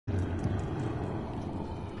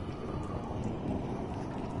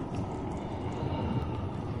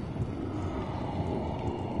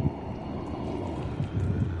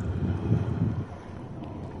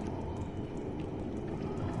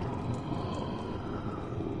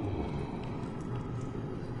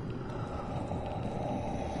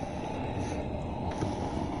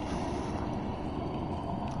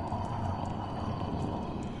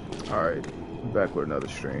Alright, back with another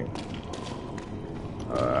stream.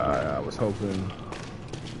 I was hoping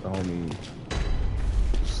the homie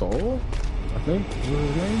Soul, I think, was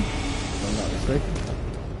his name, if I'm not mistaken.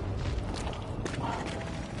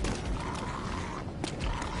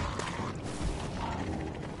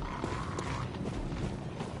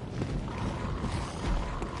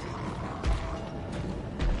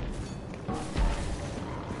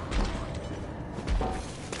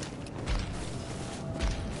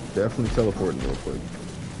 Definitely teleporting real quick.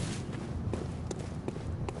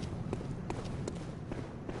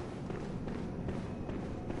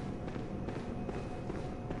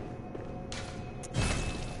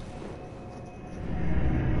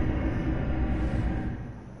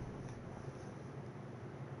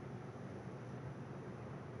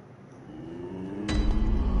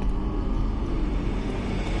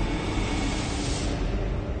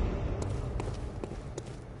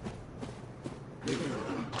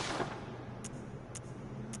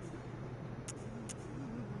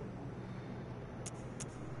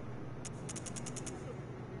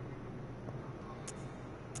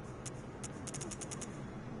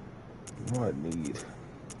 What I need?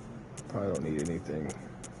 Probably don't need anything.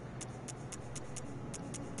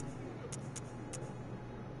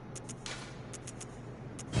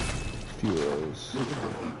 Few of those.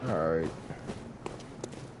 Alright.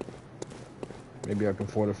 Maybe I can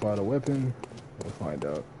fortify the weapon. We'll find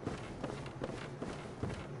out.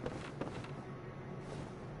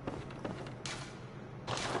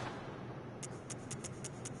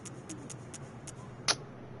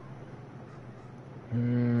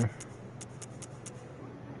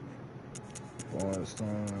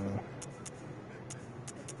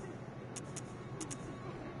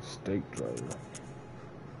 Steak driver.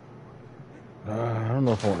 I don't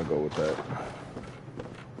know if I want to go with that.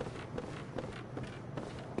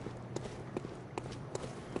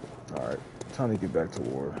 Alright, time to get back to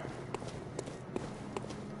war.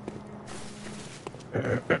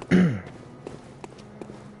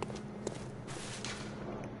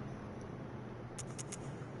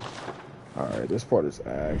 Alright, this part is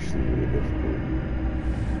actually really difficult.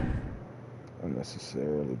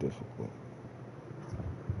 Unnecessarily difficult.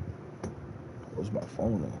 Where's my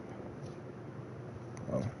phone at?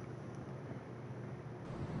 Oh.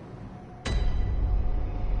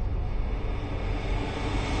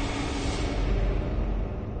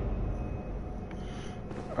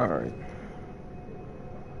 Alright.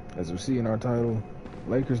 As we see in our title,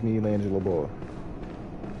 Lakers need LiAngelo ball.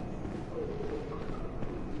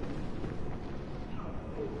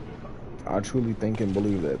 I truly think and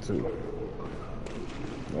believe that too.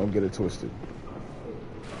 Don't get it twisted.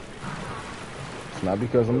 It's not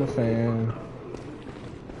because I'm a fan.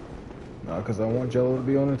 Not because I want Jello to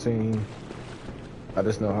be on the team. I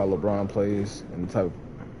just know how LeBron plays and the type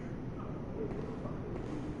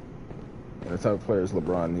of players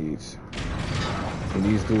LeBron needs. He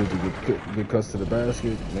needs dudes to get cuts to the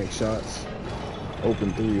basket, make shots,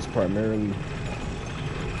 open threes primarily,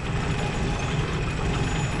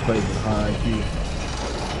 plays with high IQ.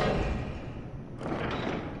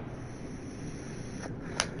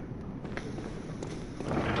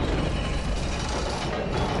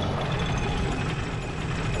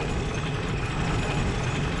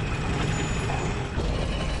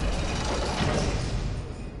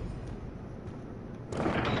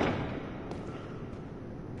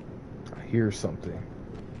 Hear something.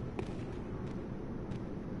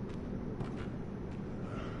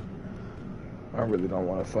 I really don't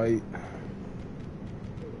want to fight.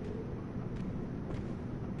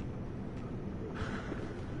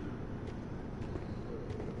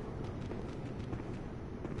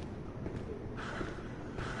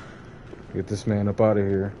 Get this man up out of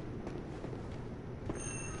here.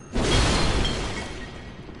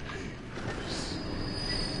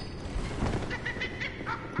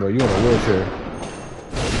 Bro, you in a wheelchair.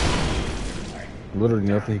 Literally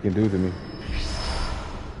nothing he can do to me.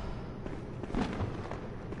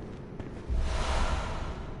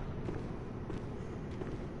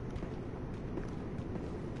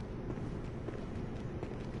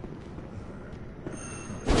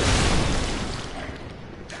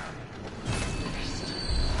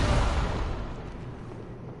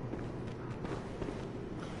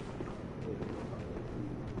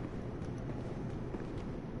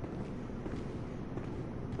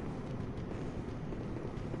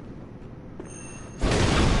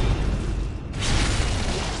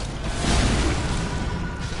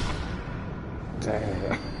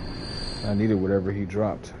 I needed whatever he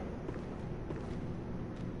dropped.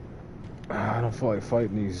 I don't feel like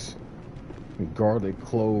fighting these garlic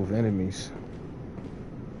clove enemies.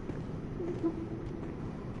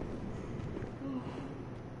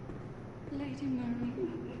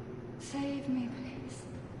 Save me, please.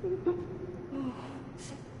 Oh,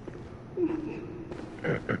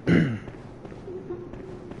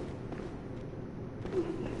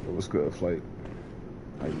 What's good, Flight?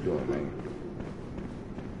 How you doing, man?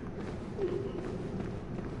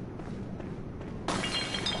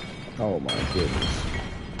 Oh my goodness.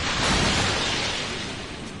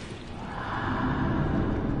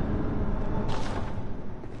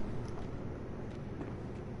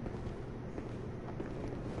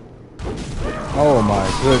 Oh my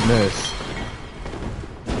goodness.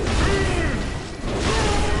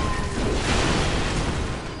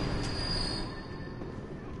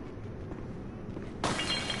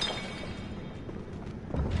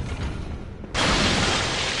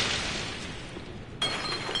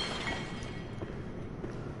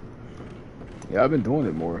 Yeah, I've been doing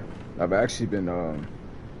it more. I've actually been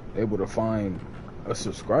able to find a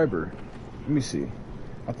subscriber. Let me see.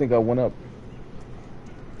 I think I went up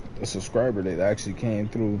a subscriber that actually came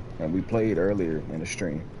through and we played earlier in the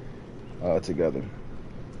stream together.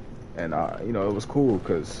 And you know, it was cool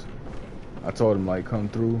because I told him like, come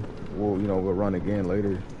through. We'll run again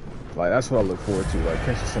later. Like that's what I look forward to. Like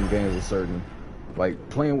catching some games with certain, like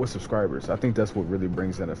playing with subscribers. I think that's what really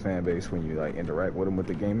brings in a fan base when you like interact with them with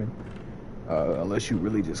the gaming. Unless you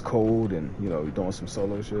really just cold and you're doing some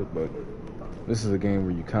solo shit, but this is a game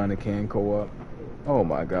where you kind of can co-op. Oh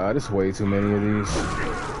my god, it's way too many of these.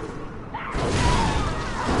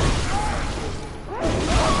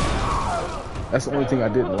 That's the only thing I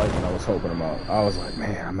didn't like when I was helping them out. I was like,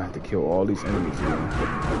 man, I'm gonna have to kill all these enemies again.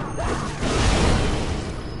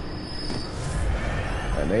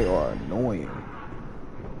 And they are annoying.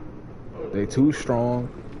 They too strong,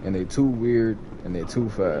 and they too weird, and they too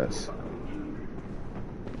fast.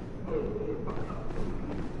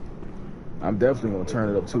 I'm definitely gonna turn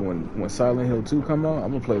it up too. When Silent Hill 2 come out,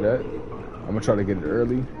 I'm gonna play that. I'm gonna try to get it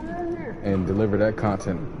early and deliver that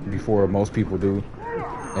content before most people do.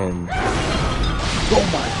 And oh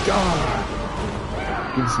my god,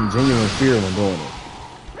 give some genuine fear when doing it.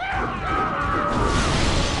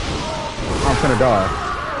 I'm gonna die.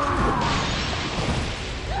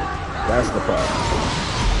 That's the problem.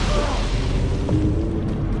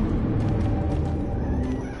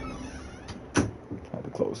 Had to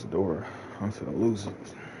close the door. I'm finna lose it.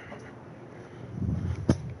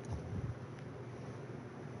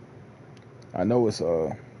 I know it's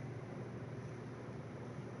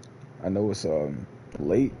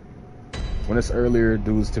late. When it's earlier,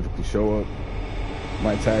 dudes typically show up.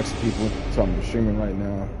 Might tag some people. Tell them you're streaming right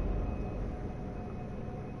now.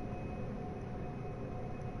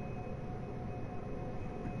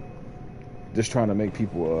 Just trying to make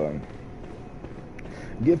people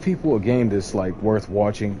give people a game that's like worth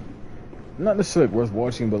watching. Not necessarily worth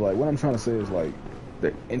watching, but like what I'm trying to say is like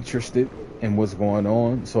they're interested in what's going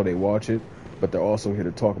on, so they watch it, but they're also here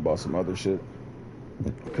to talk about some other shit.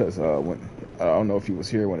 Because when I don't know if you was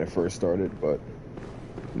here when it first started, but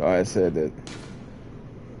I had said that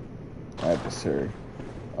adversary.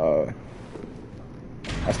 I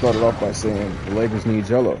started off by saying the Lakers need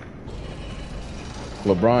Jello.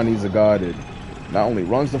 LeBron needs a guy that not only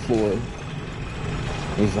runs the floor,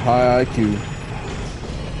 he's a high IQ,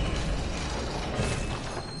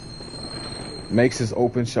 makes his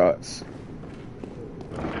open shots,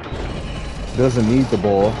 doesn't need the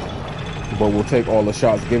ball, but will take all the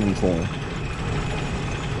shots given to him,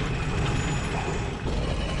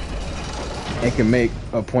 and can make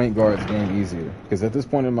a point guard's game easier. Because at this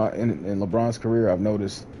point in LeBron's career, I've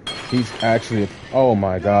noticed he's actually, oh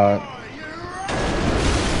my god,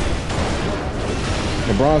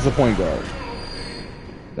 LeBron's a point guard.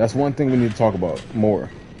 That's one thing we need to talk about more.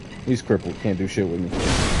 He's crippled, can't do shit with me.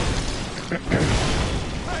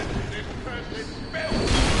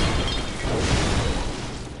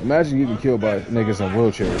 Imagine getting killed by niggas in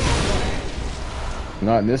wheelchairs.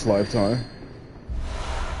 Not in this lifetime.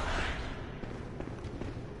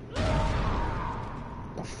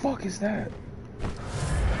 The fuck is that?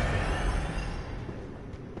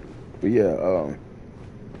 But yeah,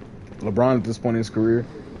 LeBron at this point in his career,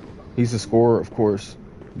 he's a scorer, of course,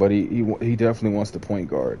 but he definitely wants the point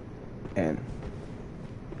guard. And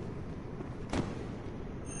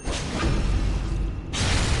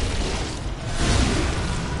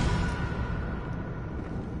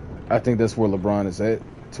I think that's where LeBron is at,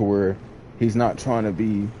 to where he's not trying to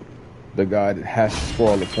be the guy that has to score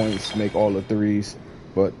all the points, make all the threes,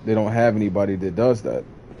 but they don't have anybody that does that.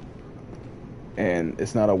 And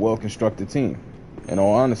it's not a well-constructed team. In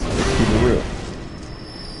all honesty, let's keep it real.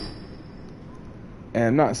 And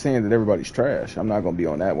I'm not saying that everybody's trash. I'm not going to be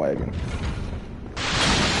on that wagon.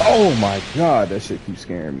 Oh my god, that shit keeps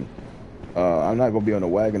scaring me. I'm not gonna be on the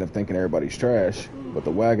wagon of thinking everybody's trash, but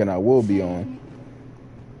the wagon I will be on.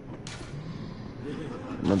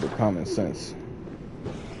 Remember common sense.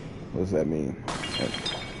 What does that mean?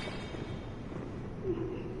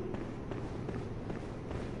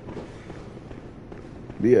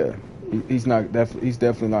 Yeah, he's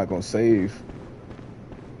definitely not gonna save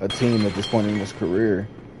a team at this point in his career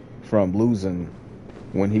from losing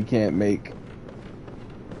when he can't make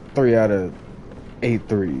 3 out of 8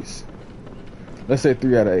 threes. Let's say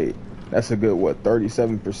 3 out of 8. That's a good, what,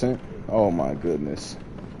 37%? Oh my goodness.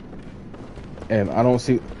 And I don't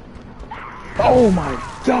see... Oh my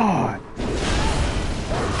God!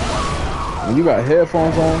 When you got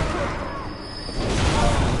headphones on...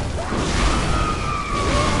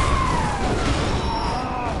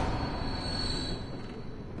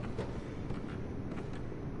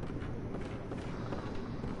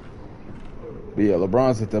 But yeah,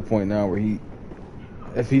 LeBron's at that point now where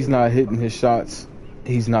if he's not hitting his shots,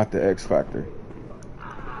 he's not the X factor.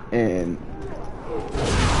 And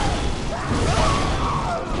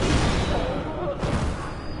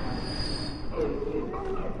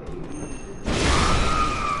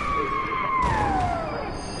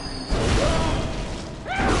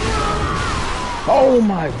oh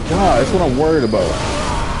my God, that's what I'm worried about.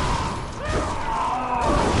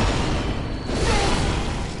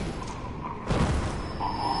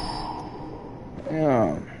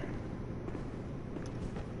 Yeah.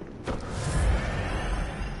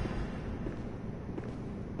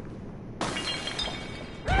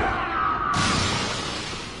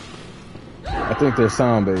 I think they're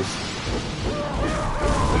sound based.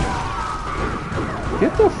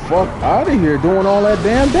 Get the fuck out of here doing all that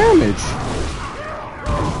damn damage.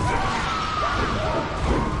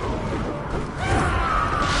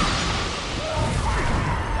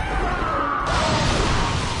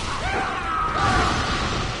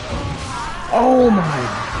 Oh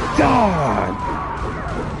my God.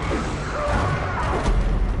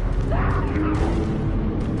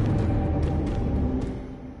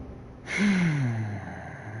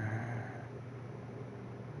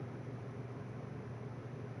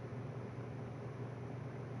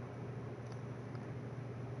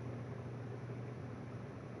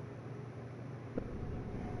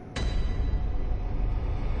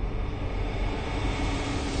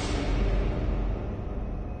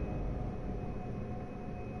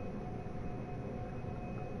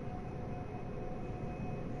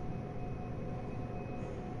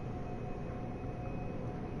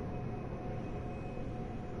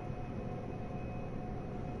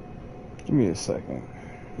 Give me a second.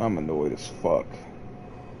 I'm annoyed as fuck.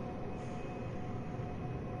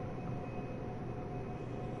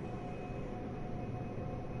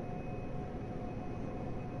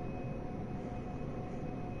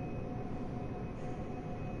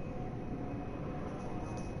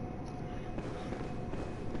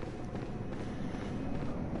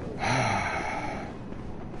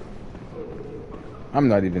 I'm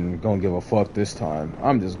not even gonna give a fuck this time.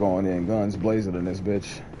 I'm just going in guns blazing in this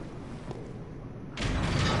bitch.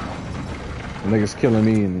 The nigga's killing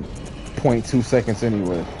me in 0.2 seconds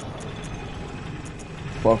anyway.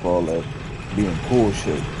 Fuck all that being cool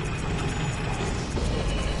shit.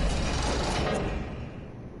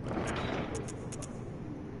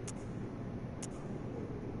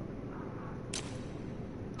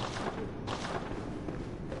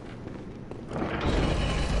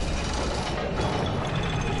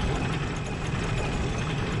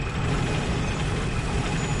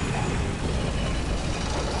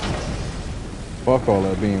 Fuck all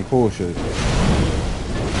that being cool shit.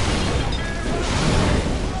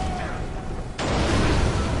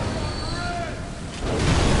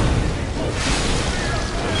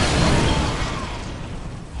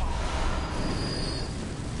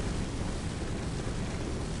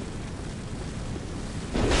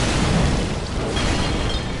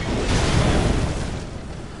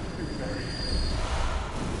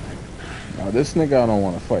 Now this nigga I don't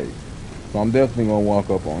want to fight. So I'm definitely gonna walk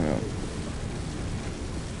up on him.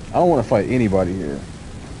 I don't want to fight anybody here,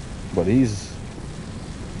 but he's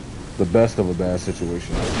the best of a bad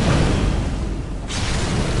situation.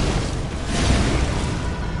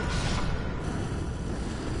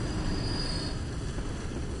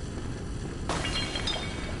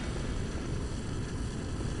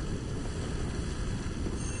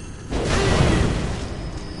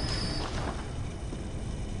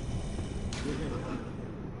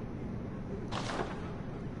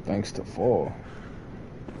 Thanks to fall.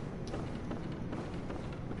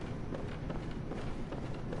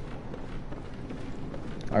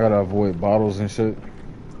 I gotta avoid bottles and shit.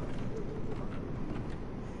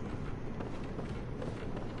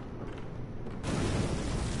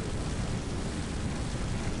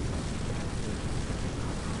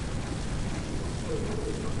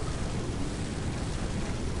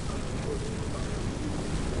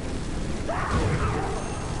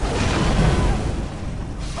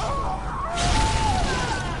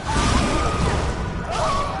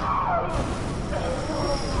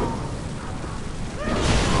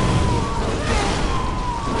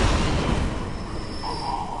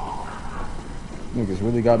 Niggas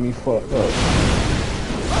really got me fucked up.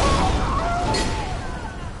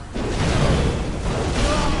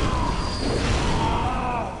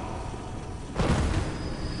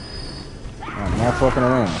 I'm not fucking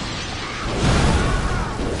around.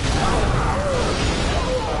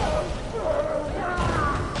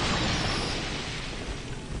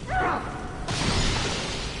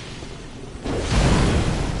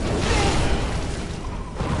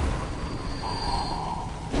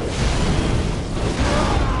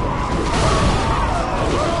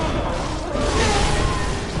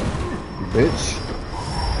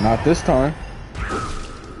 Bitch. Not this time.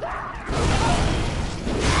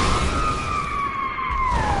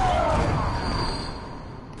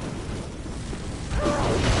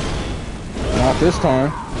 Not this time.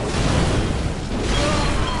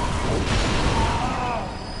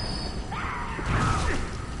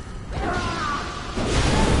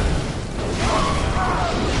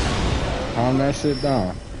 Calm that shit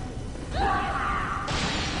down.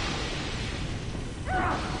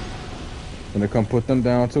 Gonna come put them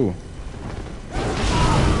down too.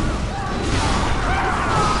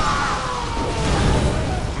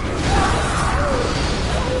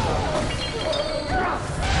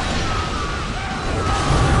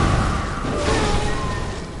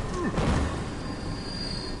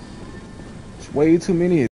 It's way too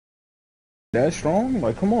many. That strong?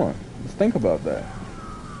 Like, come on. Let's think about that.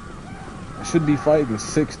 I should be fighting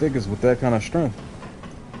 6 niggas with that kind of strength.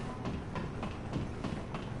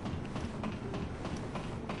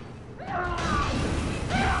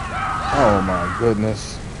 Oh my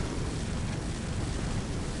goodness.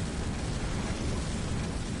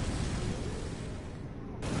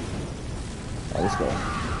 Alright, let's go.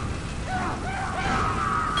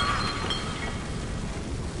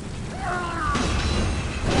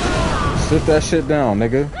 Sit that shit down,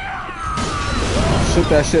 nigga. Sit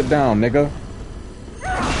that shit down, nigga.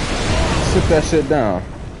 Sit that shit down.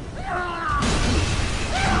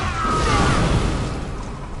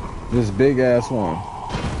 This big ass one.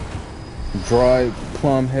 Dry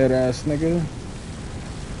plum head ass nigga.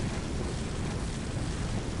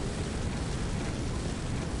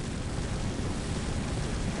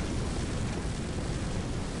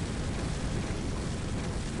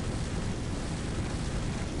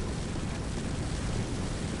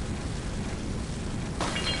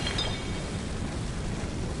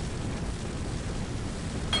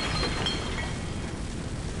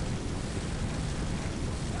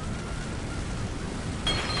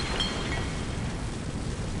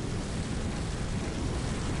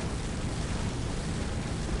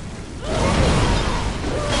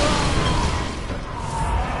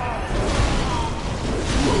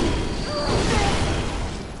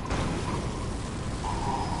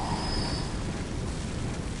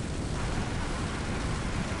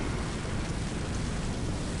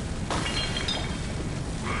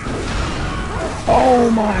 Oh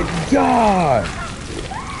my god!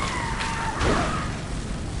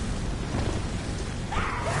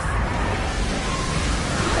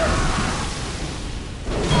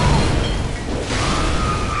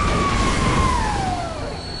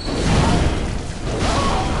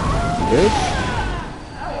 Bitch.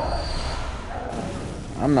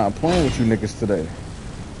 I'm not playing with you niggas today.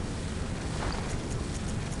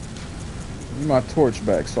 Give me my torch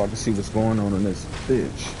back so I can see what's going on in this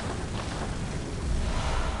bitch.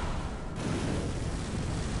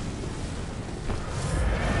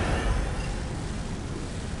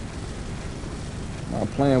 I'm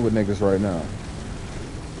playing with niggas right now.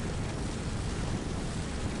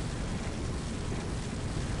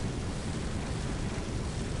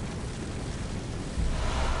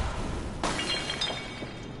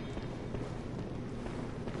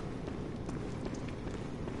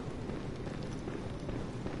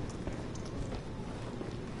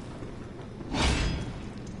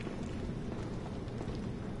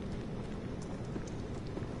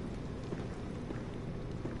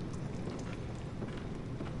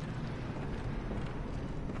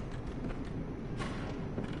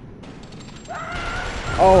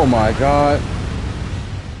 Oh my god.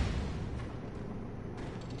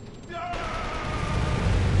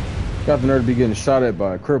 Got the nerve to be getting shot at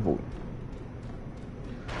by a cripple.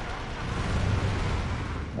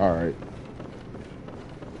 Alright.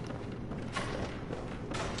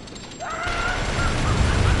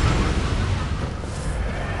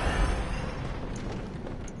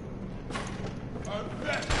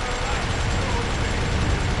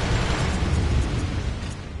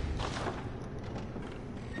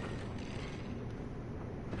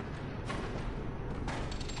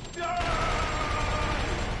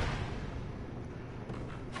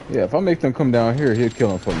 Yeah, if I make them come down here, he'll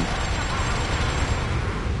kill him for me.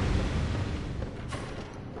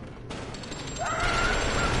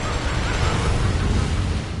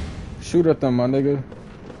 Shoot at them, my nigga.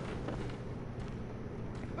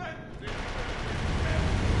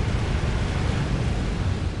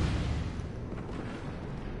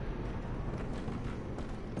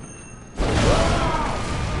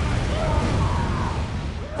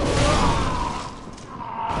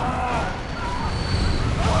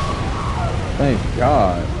 Thank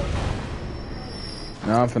God.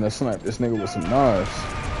 Now I'm finna snipe this nigga with some knives.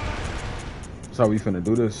 That's how we finna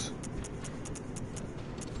do this.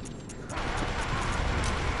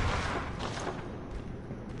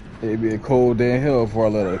 It'd be a cold day in hell before I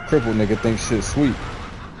let a crippled nigga think shit sweet.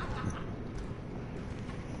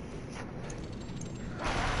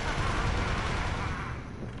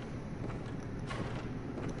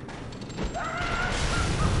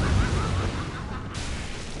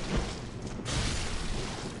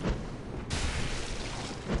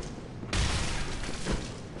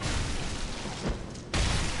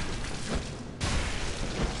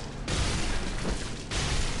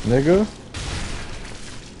 Nigga.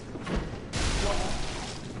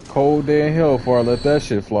 Cold day in hell before I let that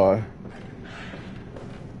shit fly.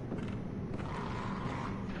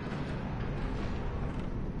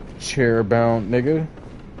 Chair bound nigga.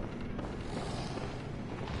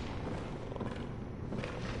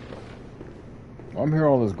 I'm hearing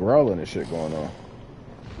all this growling and shit going on.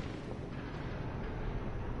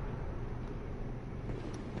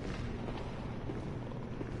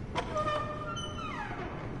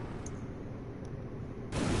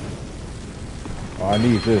 Oh, I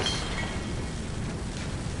need this.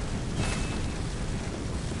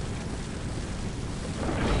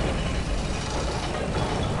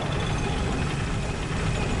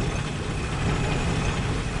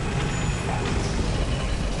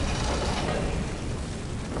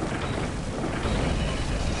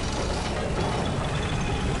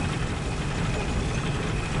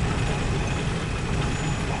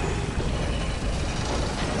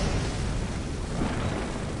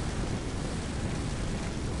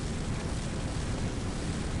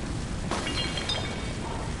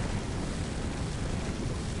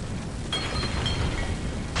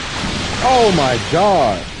 Oh my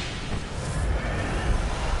God.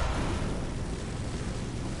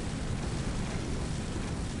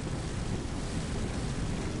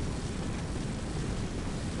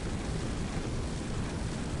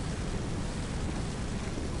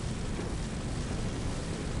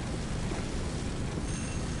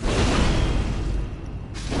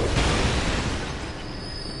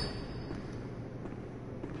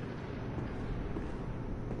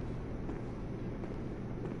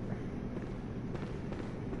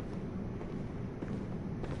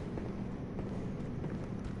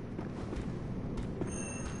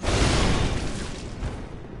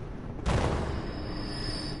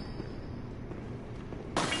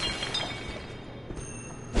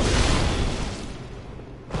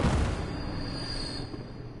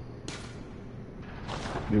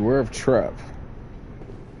 Beware of trap.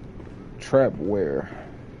 Trap where?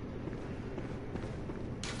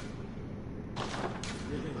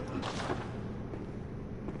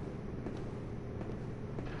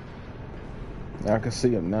 I can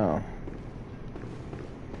see him now.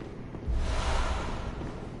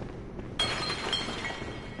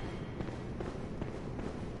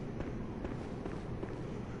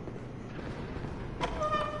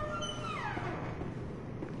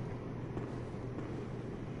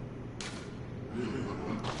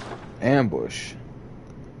 Ambush.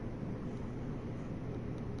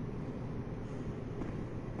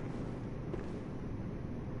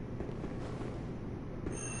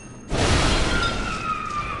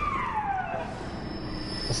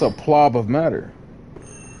 That's a plob of matter.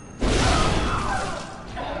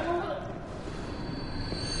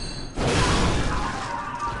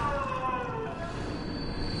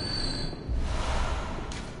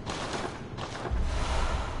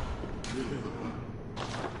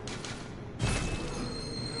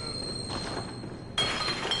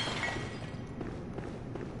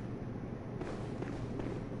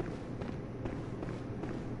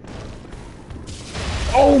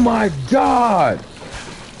 Oh my God!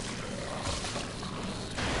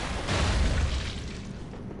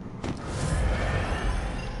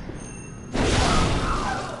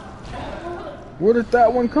 Where did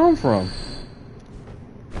that one come from?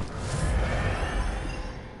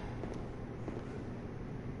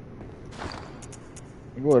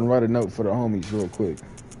 Go ahead and write a note for the homies real quick.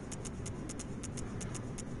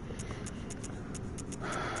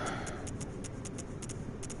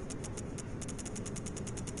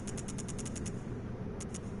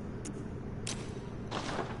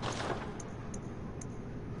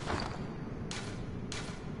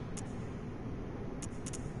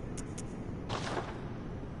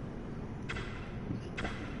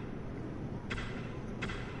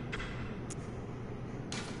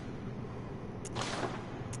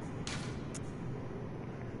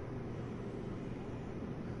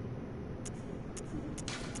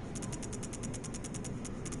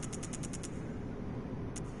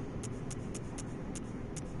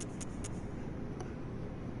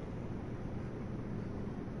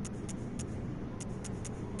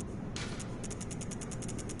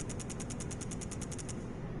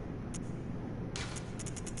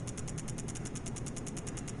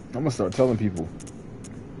 I'm gonna start telling people,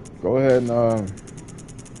 go ahead and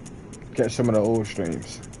catch some of the old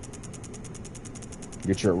streams.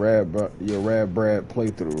 Get your Rad Brad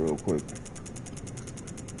playthrough real quick.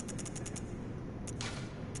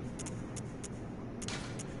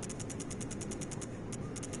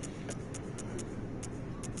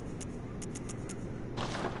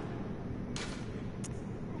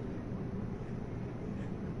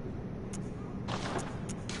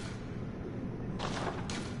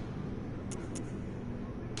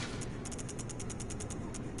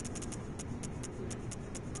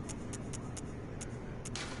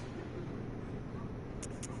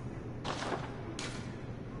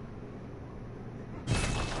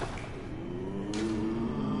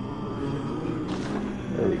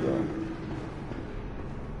 There we go.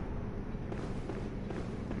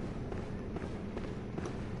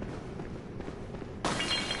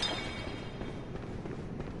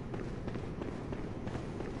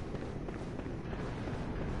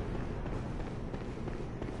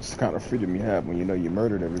 It's the kind of freedom you have when you know you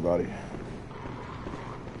murdered everybody.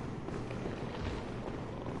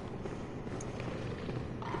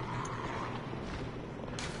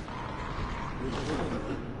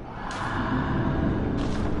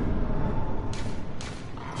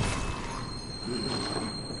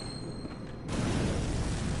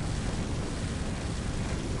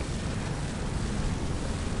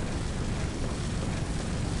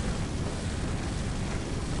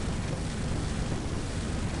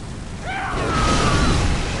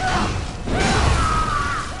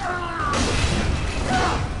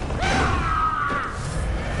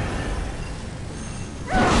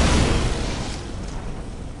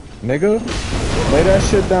 Nigga, lay that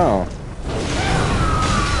shit down.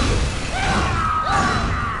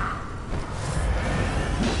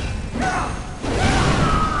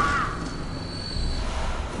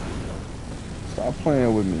 Stop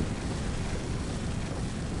playing with me.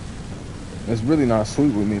 It's really not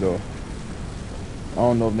sweet with me though. I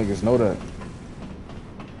don't know if niggas know that.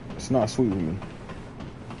 It's not sweet with me.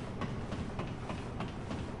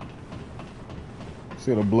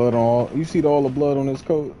 See the blood on all, you see all the blood on his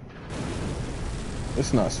coat?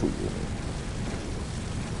 It's not sweet with me.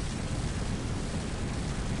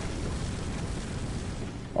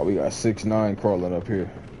 Oh, we got 6'9" crawling up here.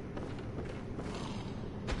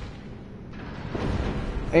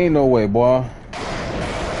 Ain't no way, boy.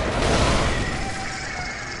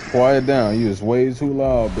 Quiet down. You is way too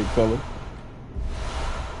loud, big fella.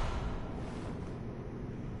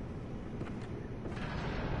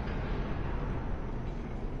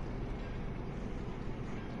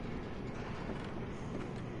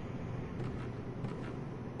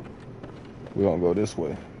 We're gonna go this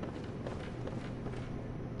way.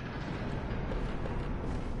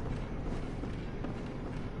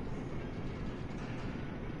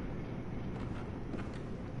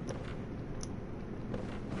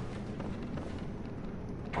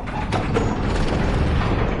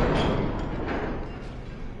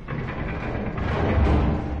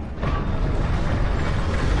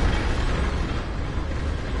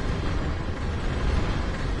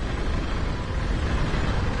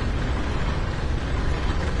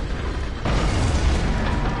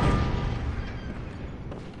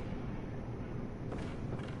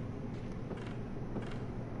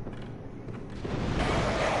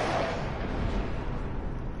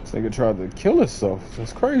 This nigga tried to kill himself.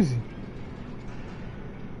 That's crazy.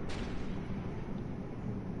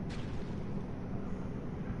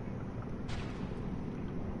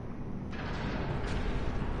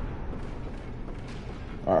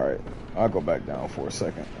 Alright, I'll go back down for a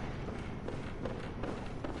second.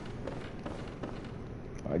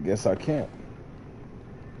 I guess I can't.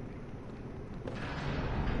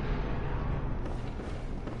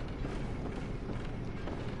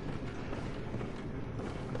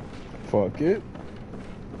 Fuck it.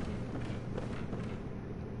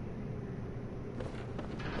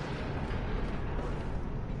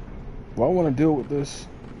 Well, I want to deal with this.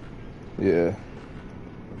 Yeah.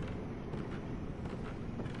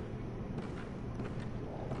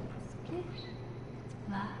 Split,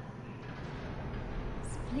 splash.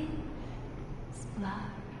 Split, splash.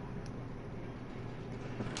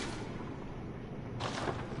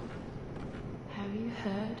 Have you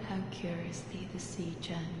heard how curiously the sea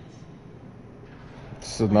churns?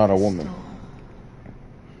 This is not a woman. Storm,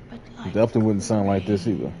 but like Definitely wouldn't sound like this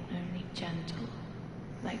either. Only gentle,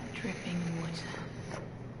 like dripping water.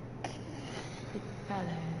 It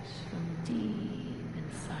bellows from deep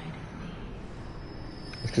inside of me.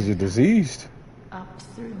 It's because you're diseased. Up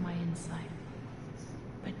through my inside,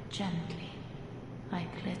 but gently, like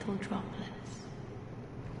little droplets.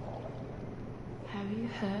 Have you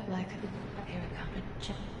heard like a Erica, but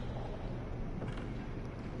gently?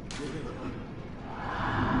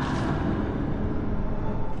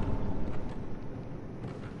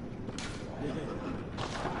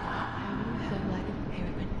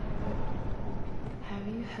 Have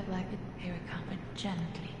you heard like a Erica, but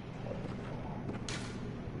gently?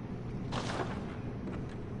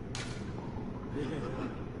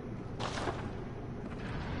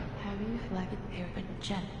 Have you heard like a Erica, but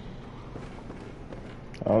gently?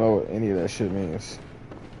 I don't know what any of that shit means.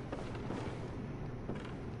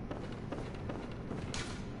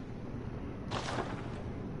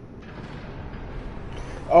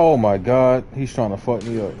 Oh my god, he's trying to fuck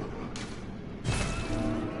me up.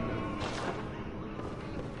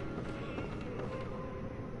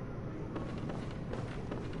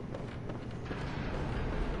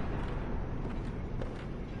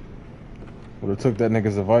 Would have took that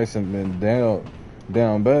nigga's advice and been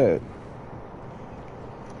down bad.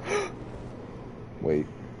 Wait.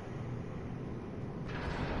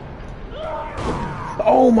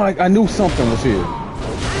 Oh my, I knew something was here.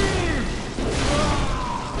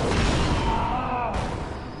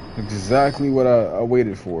 Exactly what I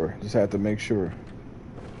waited for. Just had to make sure.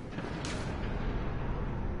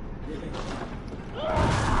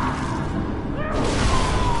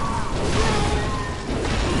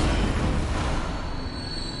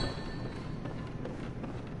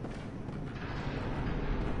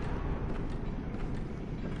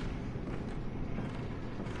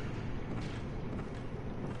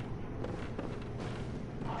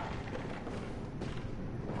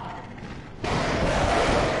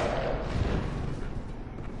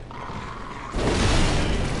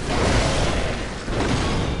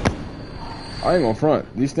 I ain't gonna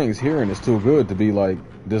front. These things hearing is too good to be like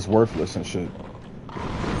this worthless and shit.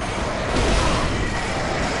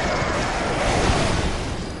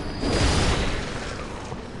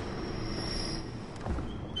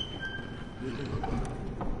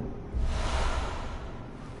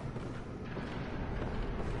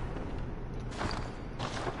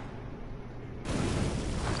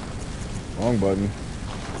 Wrong button.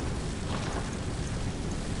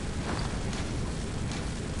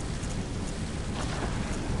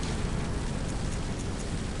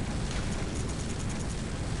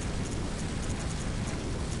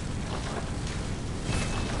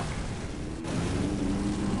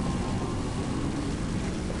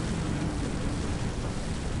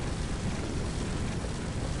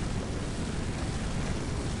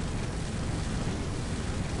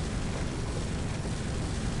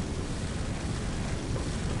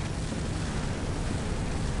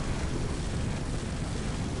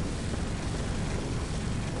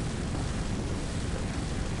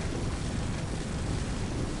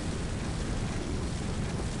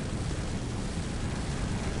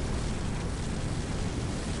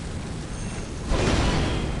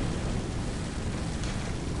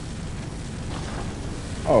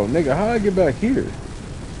 Oh, nigga, how'd I get back here?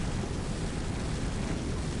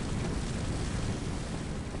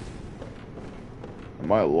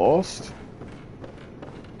 Am I lost?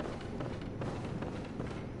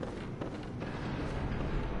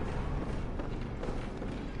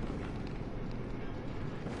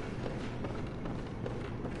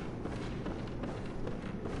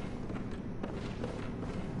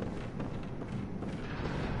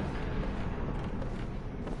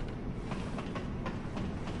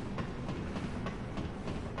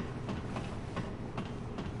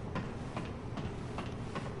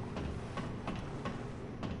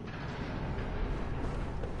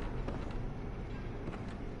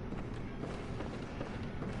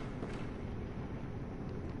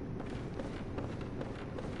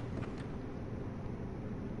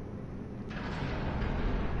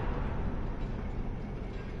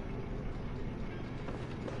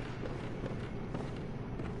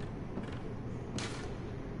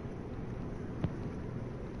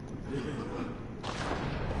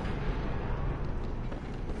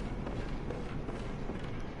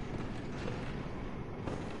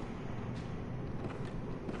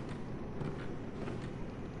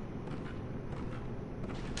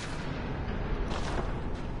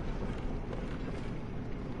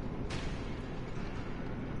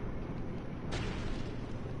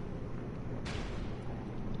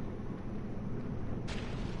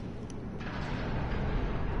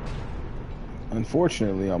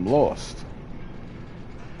 Unfortunately, I'm lost.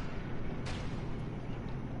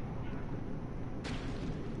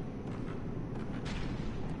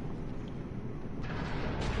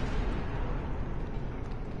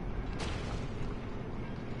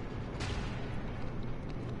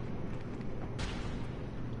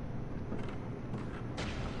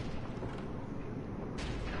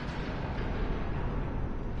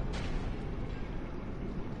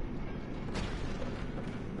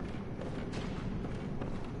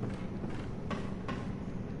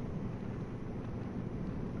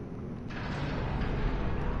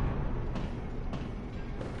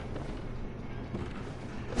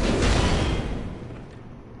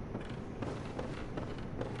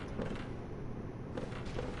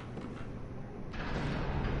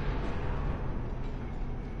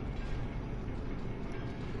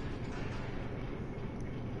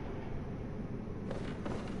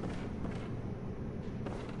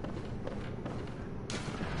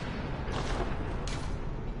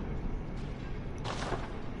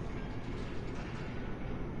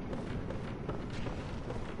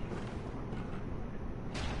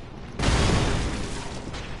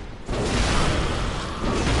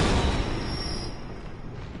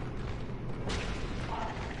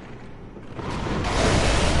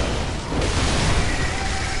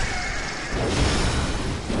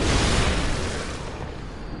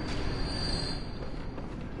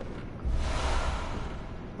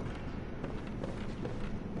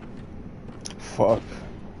 Fuck.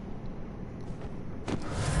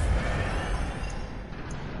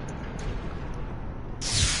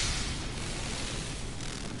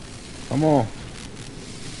 Come on.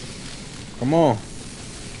 Come on.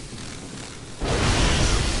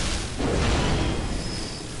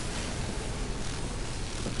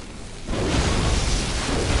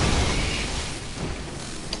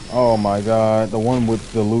 Oh my god, the one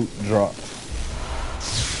with the loot dropped.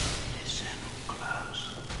 Listen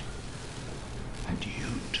close, and you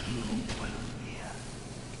too will hear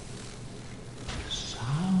the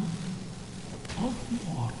sound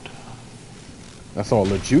of water. That's all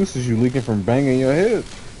the juices you leaking from banging your head.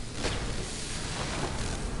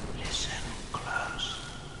 Listen close.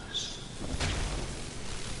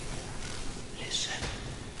 Listen.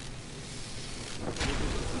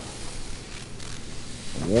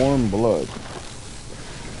 Warm blood.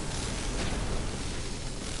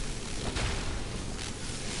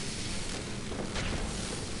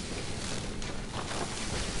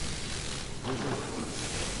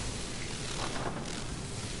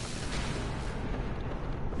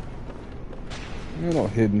 You know,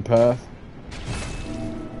 hidden path.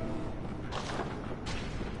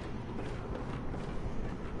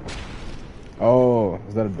 Oh,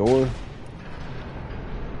 is that a door?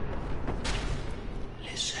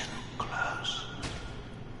 Listen close,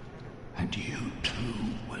 and you too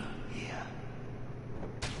will hear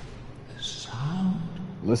the sound.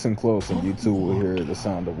 Listen close and you too will hear the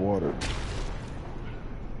sound of water.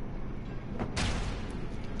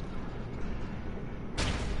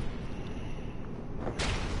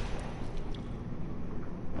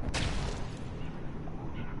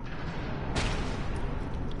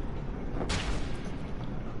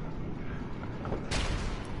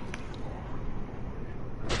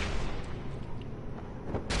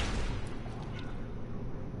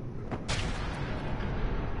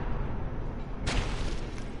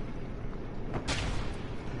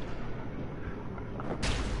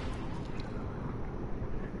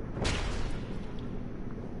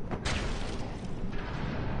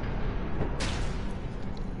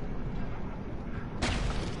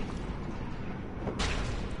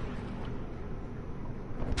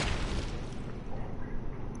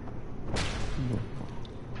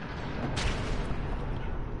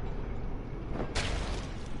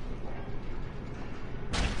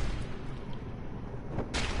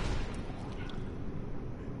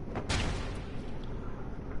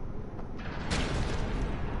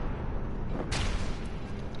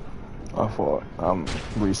 I'm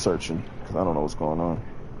researching because I don't know what's going on.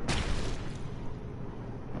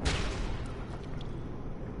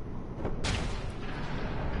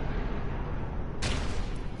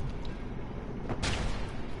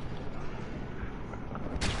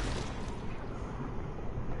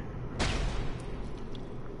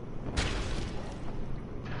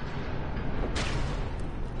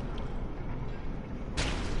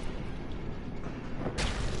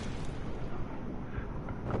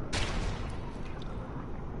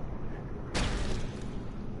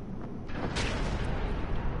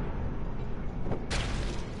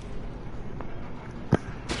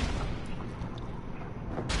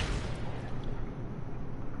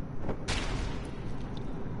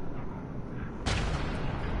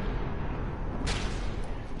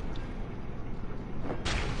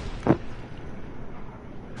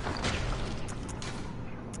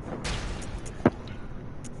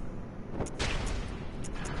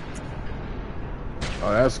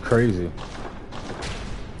 Oh, that's crazy.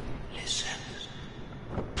 Listen.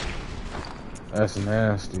 That's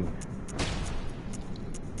nasty.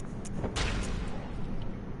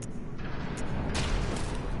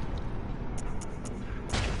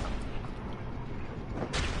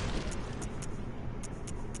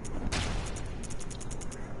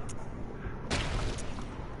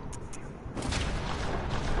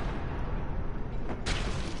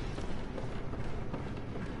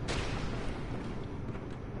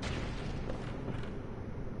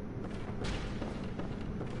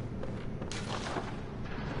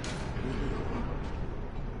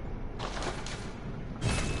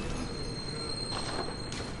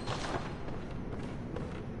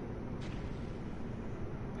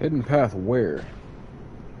 Hidden path where?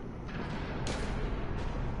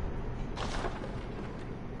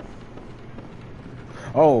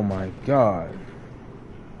 Oh my god.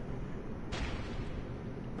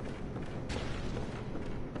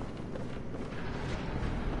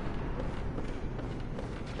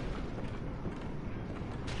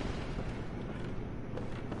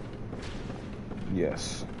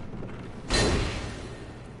 Yes.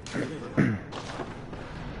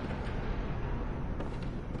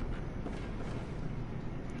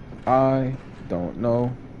 I don't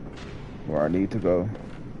know where I need to go.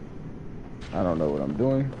 I don't know what I'm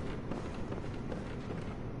doing.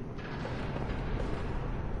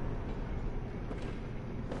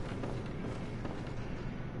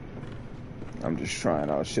 I'm just trying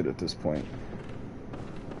out shit at this point.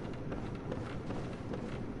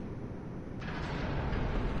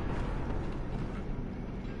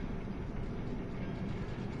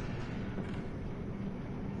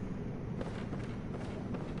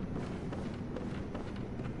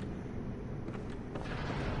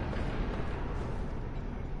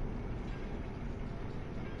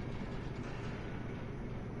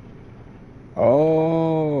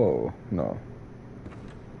 Oh, no.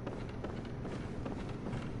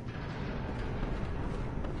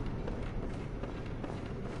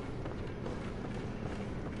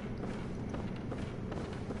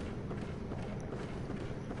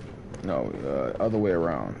 No, other way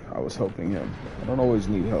around. I was helping him. I don't always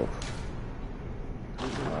need help.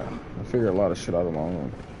 I figure a lot of shit out of my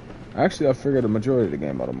own. Actually, I figured the majority of the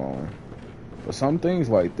game out of my own. But some things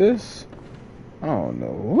like this, I don't know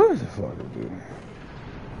what the fuck to do.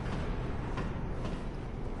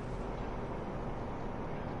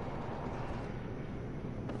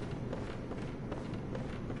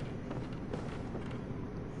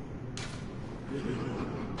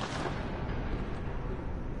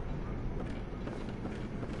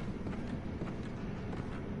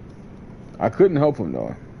 I couldn't help him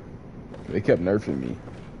though. They kept nerfing me.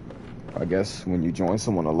 I guess when you join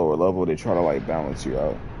someone on a lower level, they try to like balance you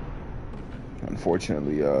out.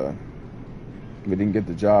 Unfortunately, we didn't get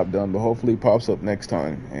the job done, but hopefully it pops up next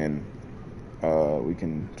time and we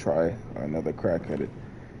can try another crack at it.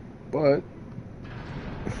 But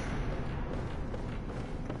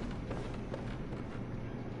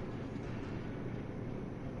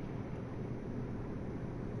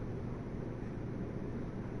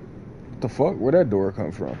what the fuck? Where'd that door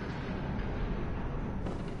come from?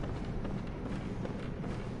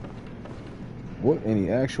 What in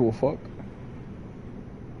the actual fuck?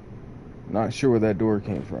 Not sure where that door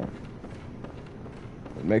came from.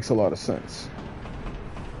 It makes a lot of sense.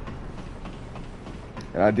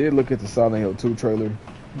 And I did look at the Silent Hill 2 trailer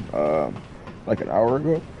like an hour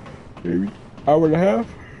ago, maybe hour and a half.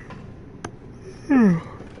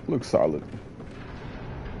 Looks solid.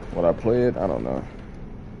 Would I play it? I don't know.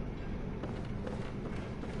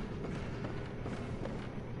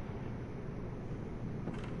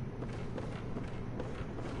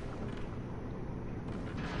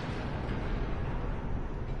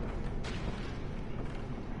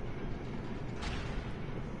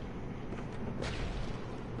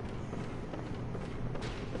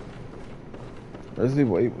 Resident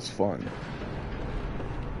Evil 8 was fun.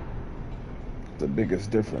 The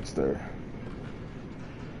biggest difference there.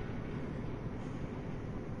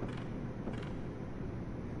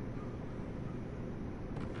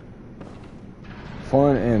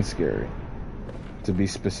 Fun and scary, to be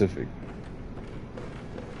specific.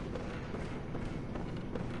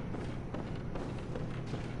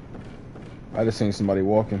 I just seen somebody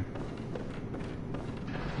walking.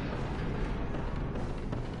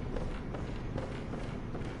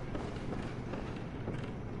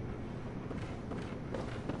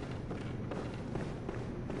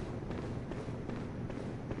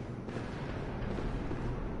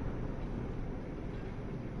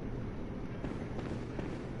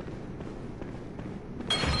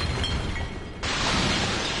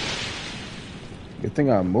 Good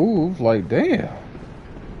thing I moved. Like, damn.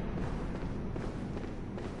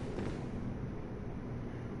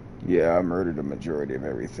 Yeah, I murdered the majority of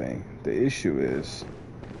everything. The issue is...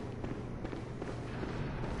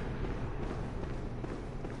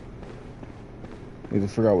 I need to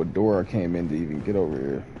figure out what door I came in to even get over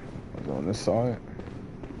here. Was it on this side?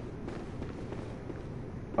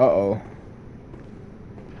 Uh-oh.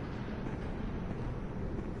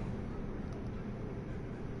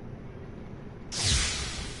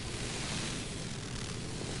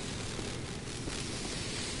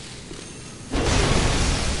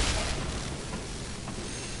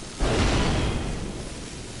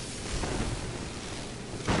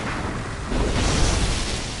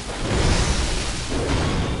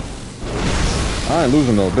 I ain't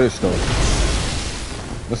losing no bitch though.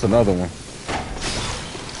 That's another one.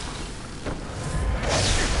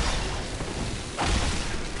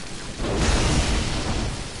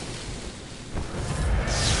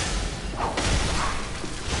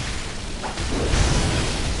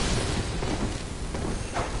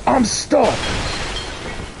 I'm stuck.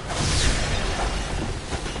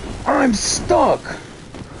 I'm stuck.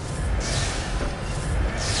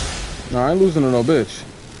 No, I ain't losing to no bitch.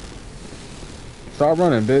 Stop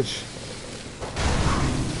running, bitch.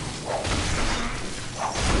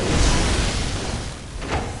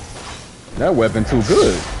 That weapon too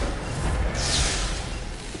good.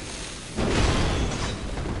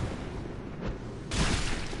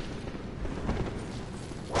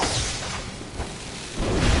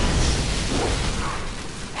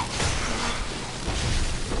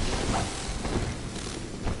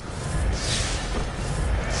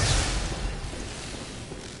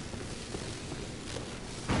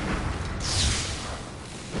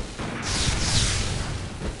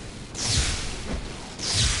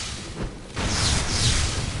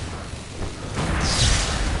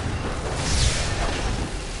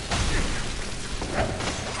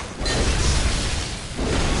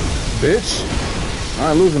 Bitch. I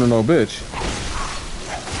ain't losing to no bitch.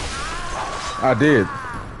 I did.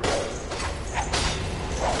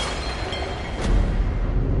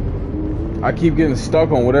 I keep getting stuck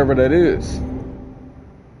on whatever that is.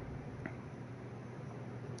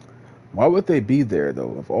 Why would they be there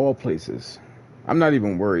though, of all places? I'm not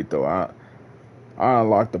even worried though. I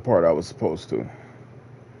unlocked the part I was supposed to.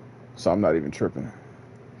 So I'm not even tripping.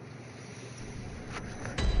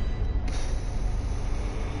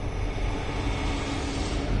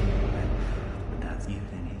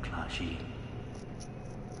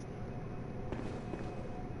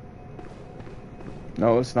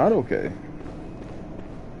 No, it's not okay.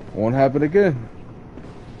 Won't happen again.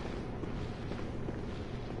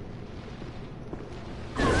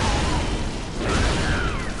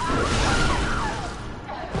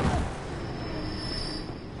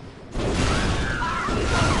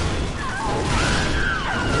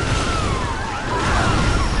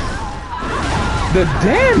 The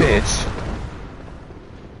damage!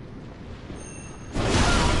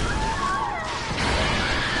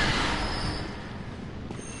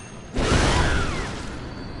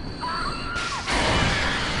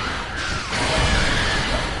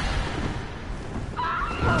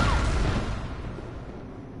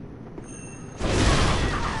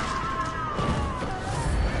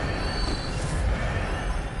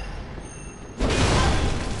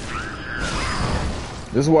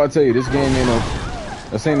 This is why I tell you, this game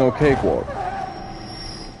ain't no cakewalk.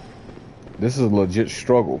 This is a legit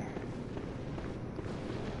struggle.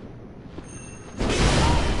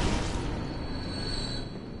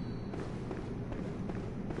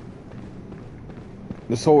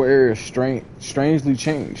 This whole area is strangely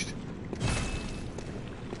changed.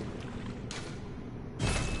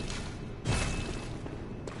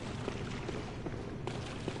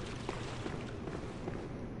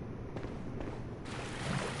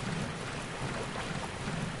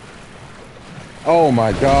 Oh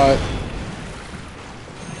my God.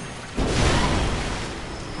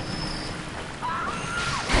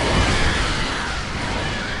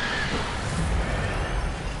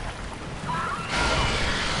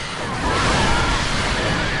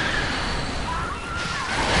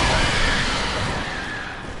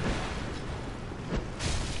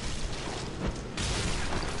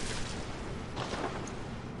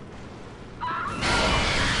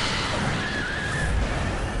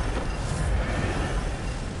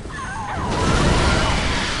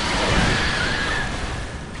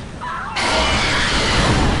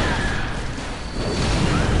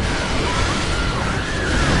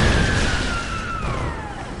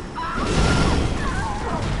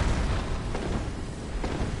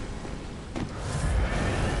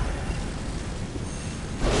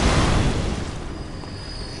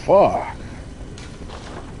 Fuck.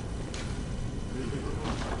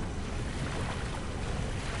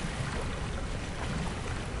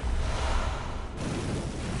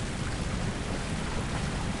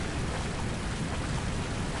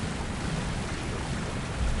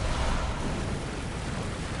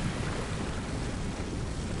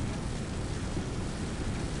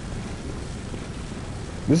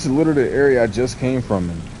 This is literally the area I just came from,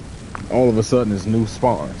 and all of a sudden it's new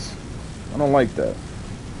spawns. I don't like that.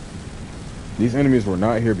 These enemies were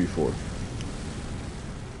not here before.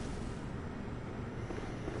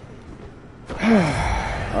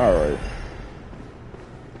 Alright.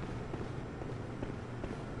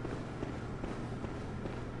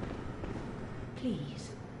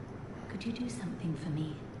 Please, could you do something for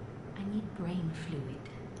me? I need brain fluid.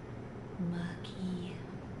 Murky,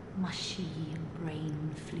 mushy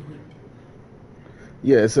brain fluid.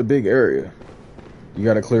 Yeah, it's a big area. You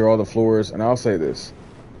gotta clear all the floors, and I'll say this.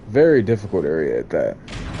 Very difficult area at that.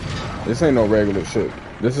 This ain't no regular shit.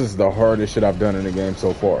 This is the hardest shit I've done in the game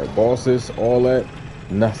so far. Bosses, all that,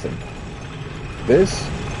 nothing. This,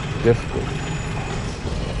 difficult.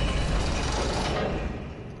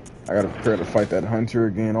 I gotta prepare to fight that hunter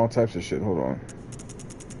again, all types of shit. Hold on.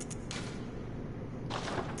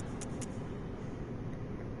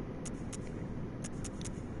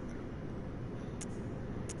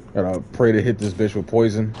 Gotta pray to hit this bitch with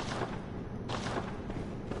poison.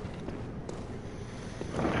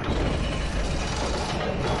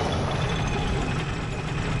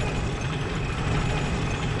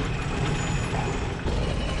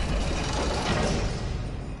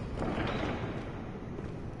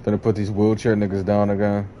 Gonna put these wheelchair niggas down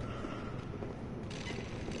again.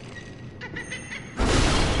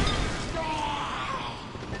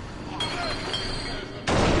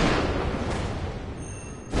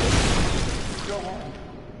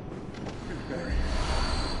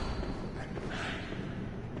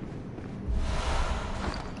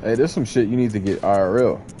 Hey, there's some shit you need to get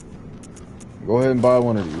IRL. Go ahead and buy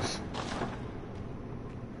one of these.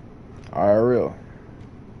 IRL.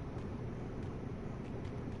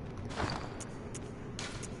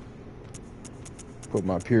 Put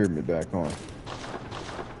my pyramid back on.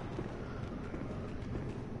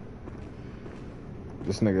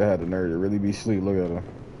 This nigga had the nerve to really be asleep. Look at him.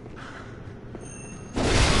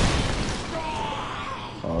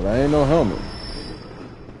 Oh, that ain't no helmet.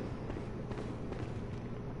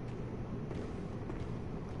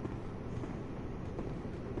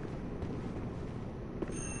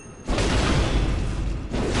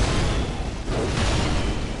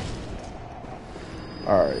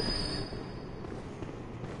 Alright.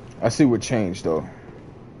 I see what changed though.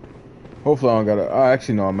 Hopefully I don't gotta... I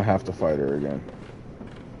actually know I'm gonna have to fight her again.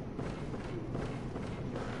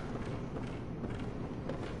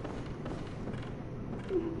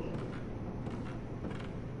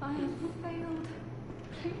 I have failed.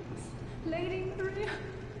 Please, Lady Maria.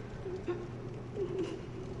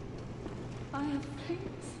 I have failed.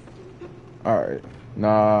 Alright.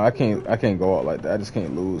 Nah, I can't go out like that. I just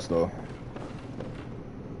can't lose though.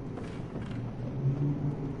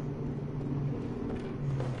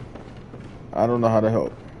 I don't know how to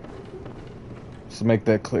help. Just make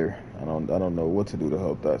that clear. I don't know what to do to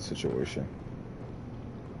help that situation.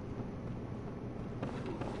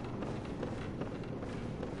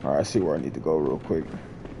 Alright, I see where I need to go real quick.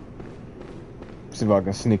 See if I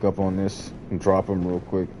can sneak up on this and drop him real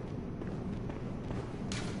quick.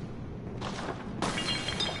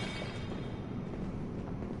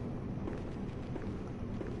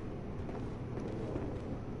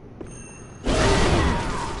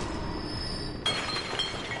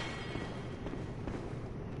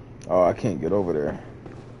 Oh, I can't get over there.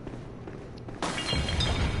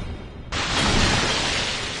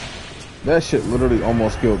 That shit literally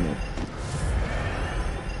almost killed me.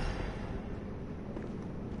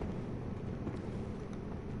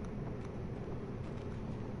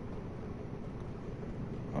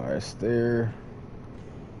 Alright, it's there.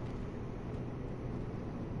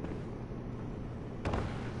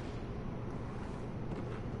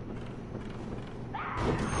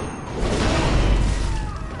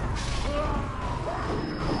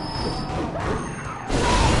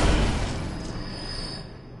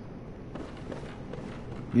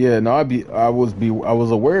 Yeah, no, I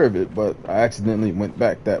was aware of it, but I accidentally went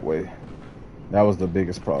back that way. That was the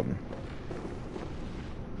biggest problem.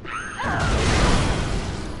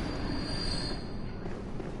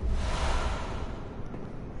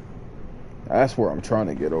 That's where I'm trying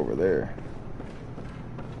to get over there.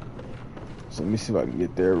 So let me see if I can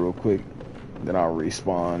get there real quick. Then I'll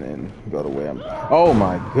respawn and go the way I'm... Oh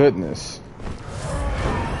my goodness.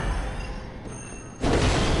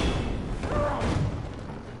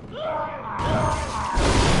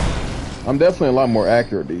 I'm definitely a lot more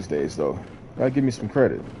accurate these days, though. Gotta give me some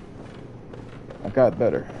credit. I got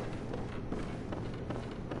better.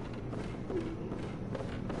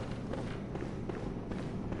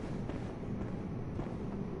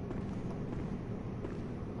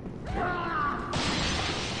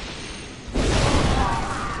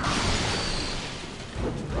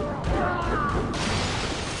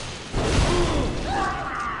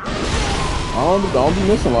 I don't be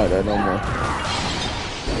missing like that no more.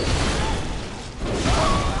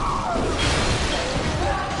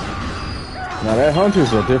 Now that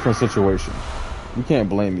hunter's a different situation. You can't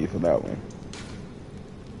blame me for that one.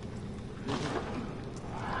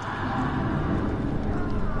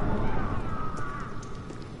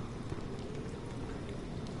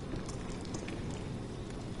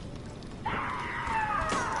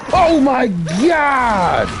 Oh my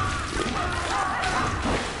God!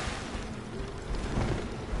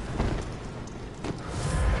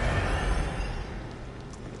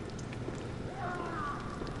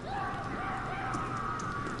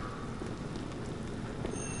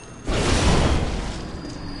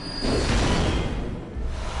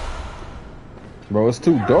 Bro, it's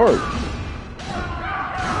too dark.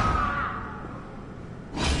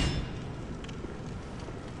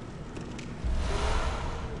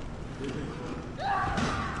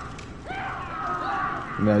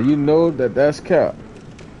 Now you know that that's cap.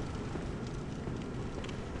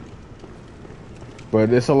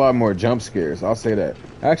 But it's a lot more jump scares, I'll say that.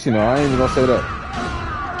 Actually, no, I ain't even gonna say that.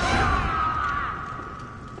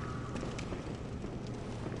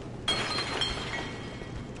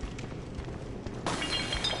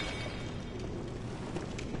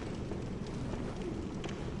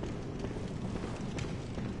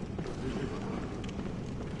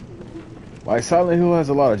 Like, Silent Hill has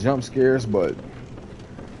a lot of jump scares, but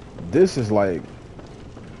this is like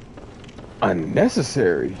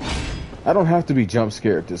unnecessary. I don't have to be jump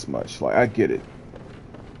scared this much. Like, I get it.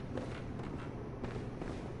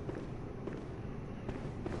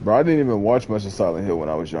 Bro, I didn't even watch much of Silent Hill when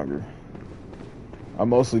I was younger. I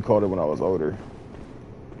mostly caught it when I was older.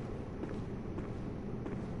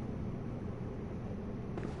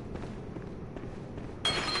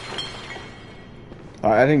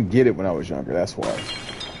 I didn't get it when I was younger, that's why.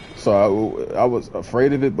 So I was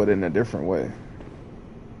afraid of it, but in a different way.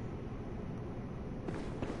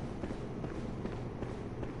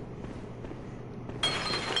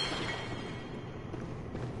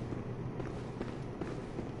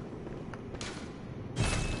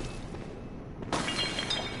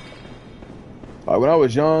 Like, when I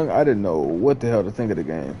was young, I didn't know what the hell to think of the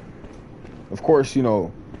game. Of course, you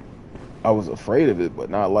know, I was afraid of it,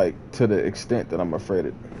 but not like to the extent that I'm afraid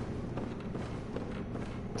of.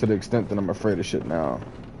 To the extent that I'm afraid of shit now.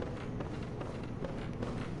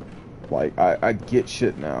 Like, I get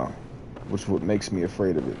shit now, which what makes me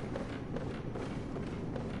afraid of it.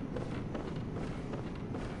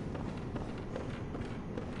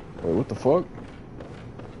 Wait, what the fuck?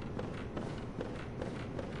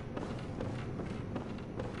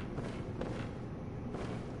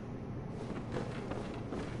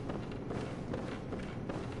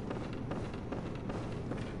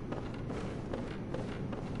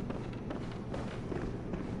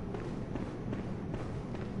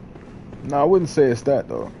 No, I wouldn't say it's that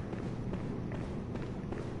though.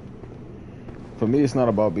 For me, it's not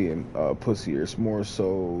about being pussier. It's more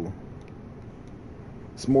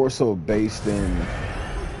so based in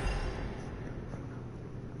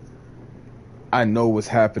I know what's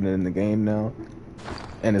happening in the game now,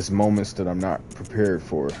 and it's moments that I'm not prepared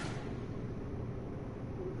for.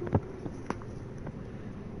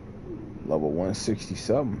 Level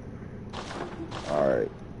 167. All right,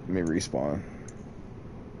 let me respawn.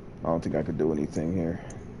 I don't think I could do anything here.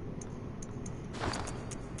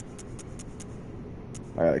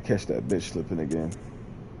 I gotta catch that bitch slipping again.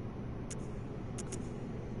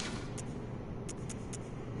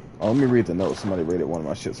 Oh, let me read the notes. Somebody rated one of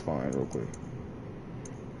my shits fine real quick.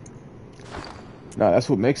 Nah, that's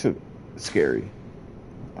what makes it scary.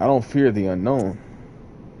 I don't fear the unknown.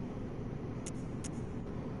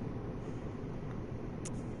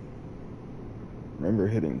 Remember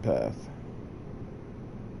hitting path.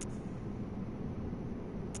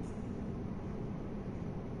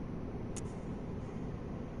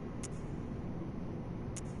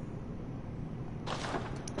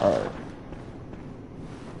 Alright.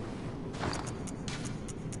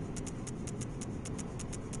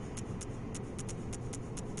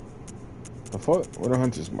 The fuck? What a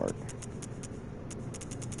hunter's mark?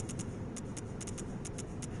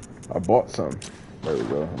 I bought some. There we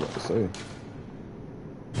go. I was about to say.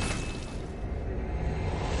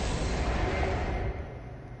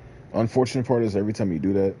 Unfortunate part is every time you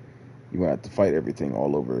do that, you're gonna have to fight everything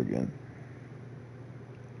all over again.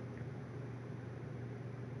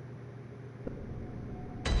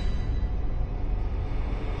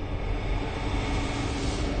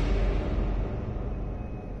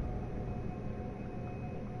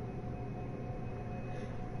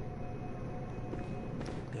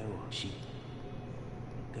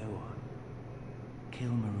 Go on. Kill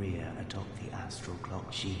Maria atop the astral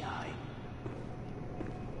clock Shihai.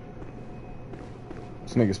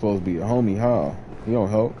 This nigga's supposed to be a homie, how? He don't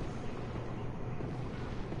help.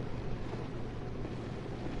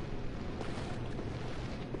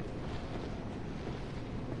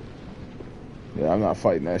 Yeah, I'm not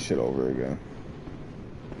fighting that shit over again.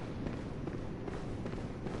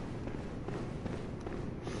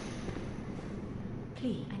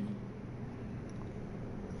 Please.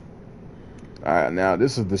 Alright, now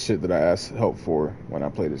this is the shit that I asked help for when I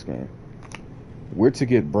play this game. Where to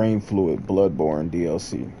get brain fluid Bloodborne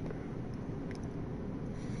DLC.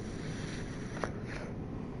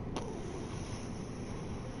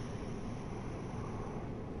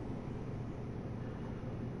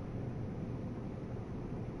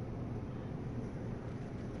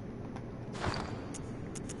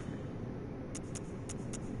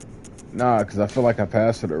 Nah, because I feel like I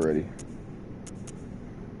passed it already.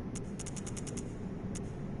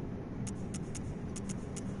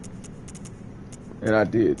 And I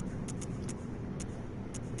did.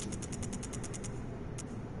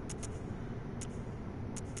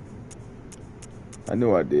 I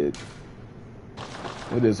knew I did.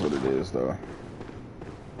 It is what it is, though.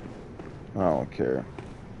 I don't care.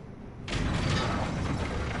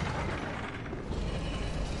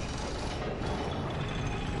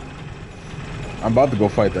 I'm about to go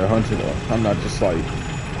fight that hunter, though. I'm not just like...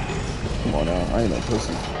 Come on now, I ain't no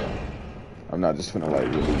pussy. I'm not just finna, like,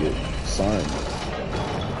 really get signed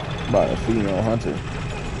by a female hunter.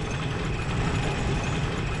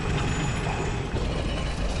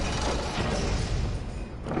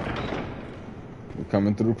 We're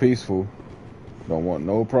coming through peaceful. Don't want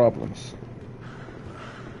no problems.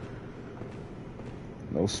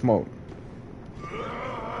 No smoke.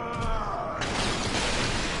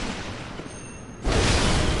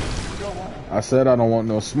 I said I don't want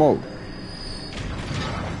no smoke.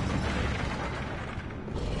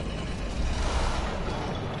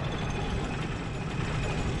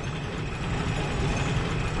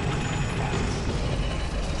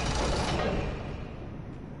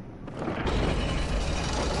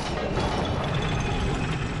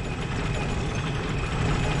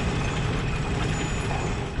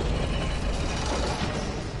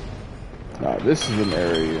 Now, this is an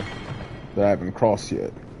area that I haven't crossed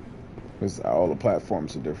yet, because all the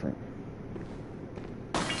platforms are different.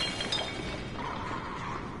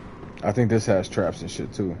 I think this has traps and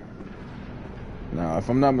shit too. Now, if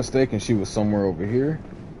I'm not mistaken, she was somewhere over here.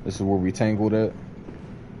 This is where we tangled at.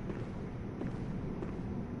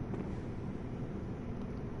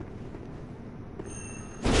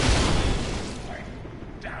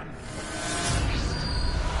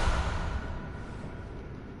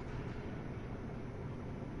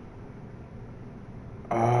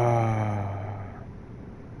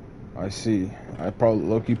 I see.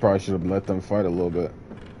 Loki probably should have let them fight a little bit.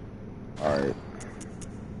 Alright.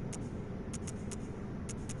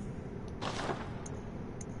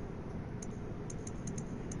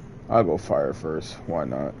 I'll go fire first. Why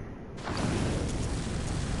not?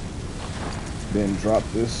 Then drop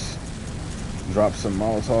this. Drop some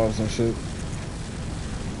Molotovs and shit.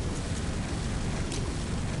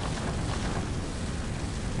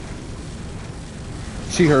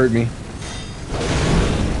 She heard me.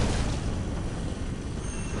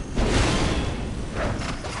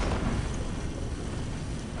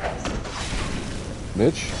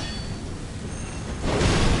 Bitch.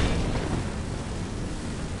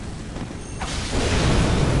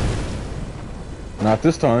 Not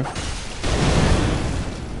this time.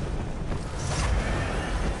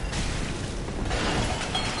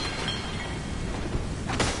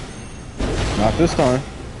 Not this time.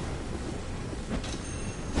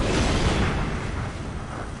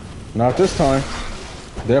 Not this time.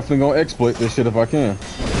 Definitely gonna exploit this shit if I can.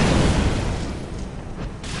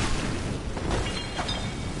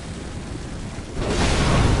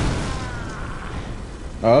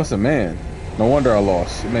 Oh, that's a man. No wonder I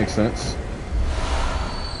lost. It makes sense.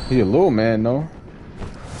 He a little man, though.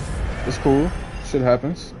 It's cool. Shit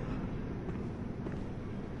happens.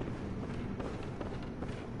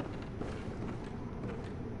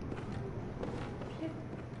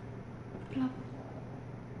 Plop,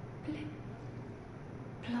 plip,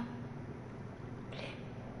 plop, plip,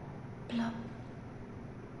 plop,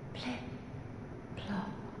 plip.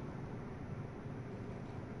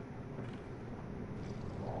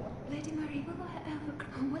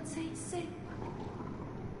 What's it?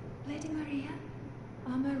 Lady Maria?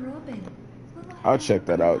 Armor Robin? I'll check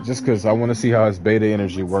that out just because I want to see how his beta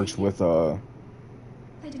energy works with Lady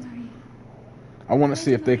Maria. I want to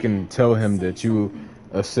see if they can tell him that you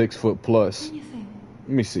a 6 foot plus. Anything.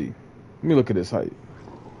 Let me see. Let me look at his height.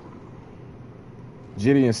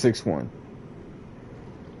 Gideon 6'1".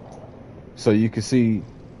 So you can see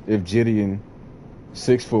if Gideon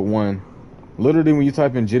 6'1". Literally, when you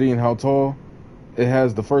type in Gideon how tall, it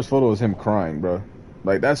has the first photo is him crying, bro.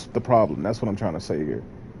 Like, that's the problem. That's what I'm trying to say here.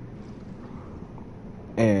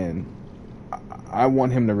 And I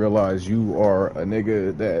want him to realize you are a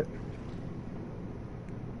nigga that,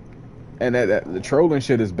 and that the trolling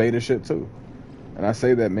shit is beta shit too. And I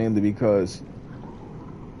say that mainly because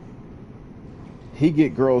he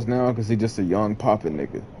get girls now because he just a young poppin'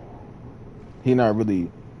 nigga. He not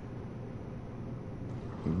really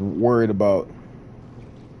worried about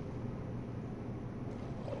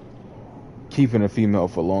keeping a female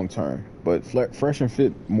for long term. But Fresh and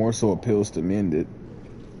Fit more so appeals to men that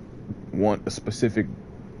want a specific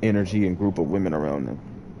energy and group of women around them.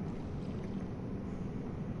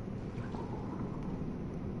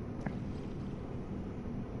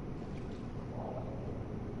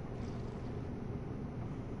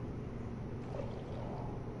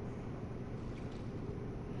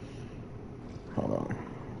 Hold on.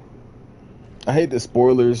 I hate the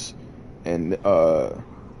spoilers and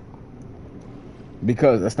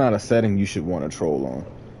because that's not a setting you should want to troll on.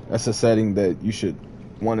 That's a setting that you should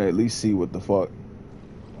want to at least see what the fuck.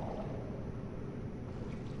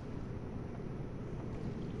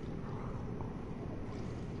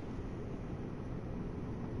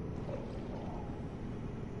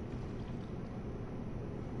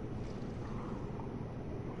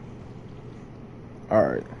 All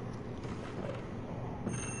right.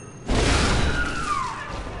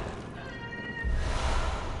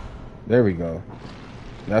 There we go.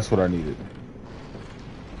 That's what I needed.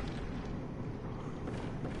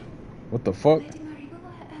 What the fuck? Lady Maria,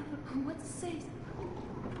 what's it?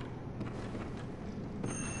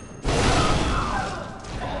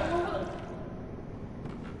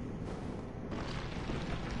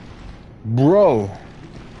 Bro.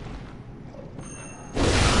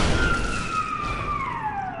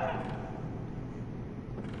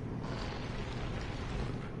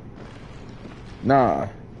 Nah.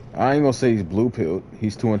 I ain't gonna say he's blue-pilled.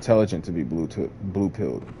 He's too intelligent to be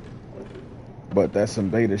blue-pilled. But that's some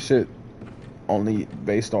beta shit. Only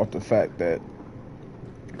based off the fact that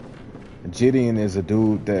Gideon is a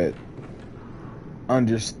dude that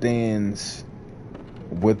understands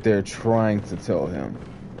what they're trying to tell him.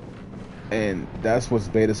 And that's what's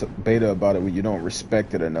beta about it, when you don't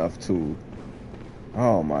respect it enough to...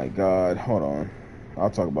 Oh my god, hold on.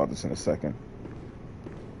 I'll talk about this in a second.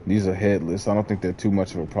 These are headless. I don't think they're too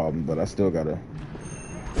much of a problem, but I still gotta...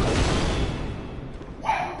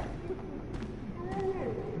 Wow.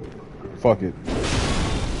 Fuck it.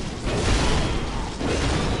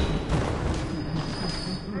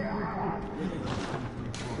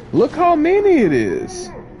 Look how many it is.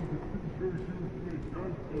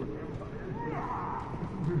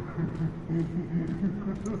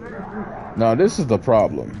 Now this is the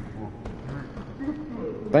problem.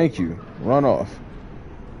 Thank you. Run off.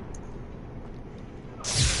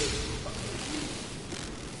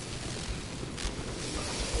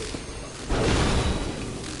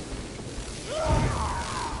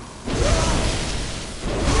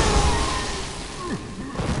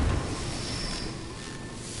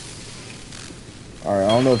 Alright, I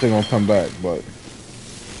don't know if they're gonna come back, but...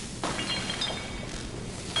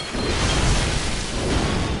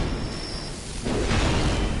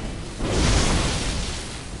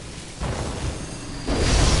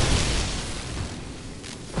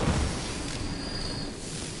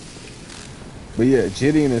 But yeah,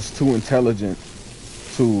 Gideon is too intelligent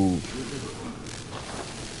to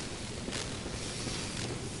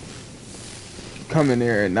come in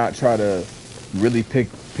there and not try to really pick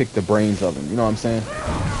the brains of him. You know what I'm saying?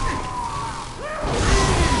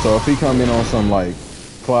 So if he come in on some like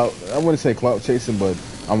clout, I wouldn't say clout chasing, but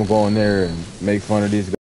I'm gonna go in there and make fun of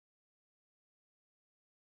these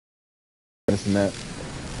guys and that,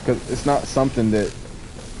 because it's not something that,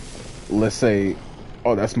 let's say,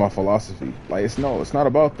 oh, that's my philosophy. Like, it's not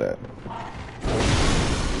about that.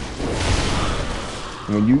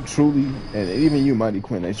 When you truly, and even you, Mighty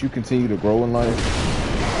Quinn, as you continue to grow in life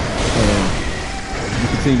and you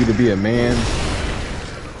continue to be a man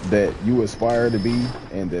that you aspire to be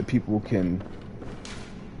and that people can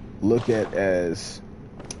look at as,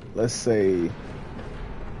 let's say,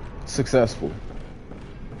 successful,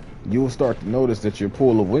 you'll start to notice that your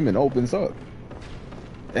pool of women opens up.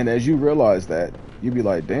 And as you realize that, you be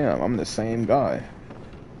like, damn, I'm the same guy.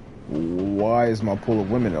 Why is my pool of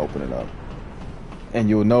women opening up? And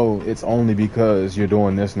you'll know it's only because you're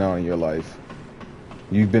doing this now in your life.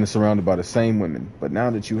 You've been surrounded by the same women, but now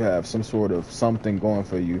that you have some sort of something going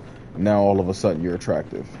for you, now all of a sudden you're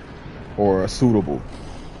attractive or suitable.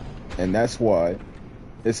 And that's why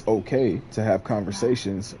it's okay to have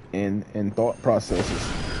conversations and thought processes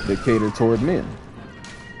that cater toward men.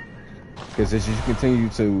 Because as you continue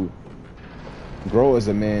to grow as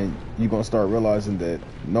a man, you're going to start realizing that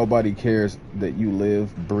nobody cares that you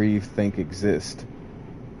live, breathe, think, exist.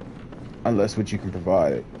 Unless what you can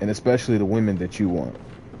provide. And especially the women that you want.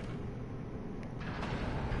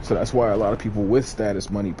 So that's why a lot of people with status,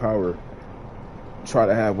 money, power try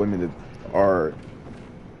to have women that are,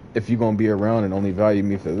 if you're going to be around and only value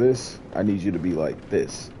me for this, I need you to be like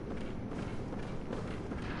this.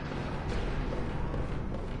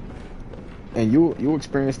 And you'll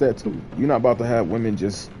experience that too. You're not about to have women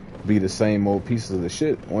just be the same old pieces of the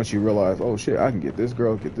shit. Once you realize, oh shit, I can get this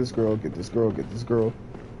girl, get this girl, get this girl, get this girl.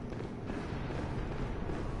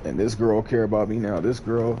 And this girl care about me now. This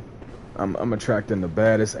girl, I'm attracting the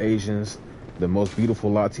baddest Asians, the most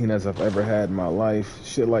beautiful Latinas I've ever had in my life.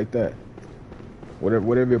 Shit like that.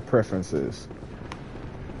 Whatever your preference is.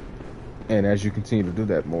 And as you continue to do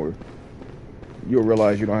that more, you'll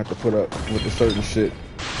realize you don't have to put up with the certain shit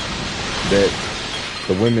that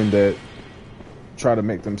the women that try to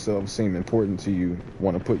make themselves seem important to you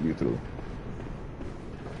want to put you through.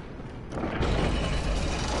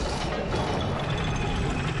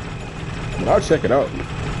 But I'll check it out.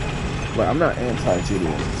 Like, I'm not anti-cheating.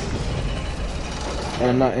 And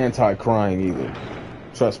I'm not anti-crying either.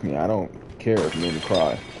 Trust me, I don't care if men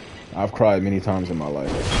cry. I've cried many times in my life.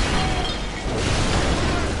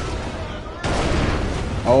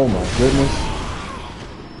 Oh my goodness.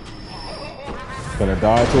 Gonna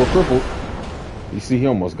die to a cripple. You see, he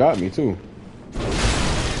almost got me too.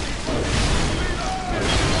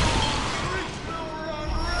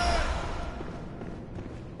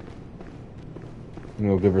 I'm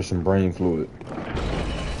gonna give her some brain fluid.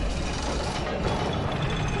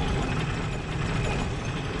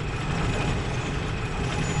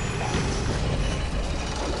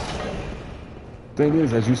 Thing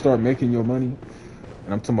is, as you start making your money,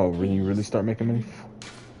 and I'm talking about when you really start making money.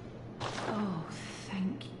 Oh,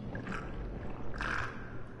 thank you.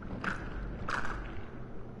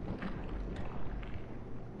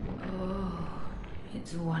 Oh,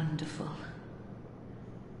 it's wonderful.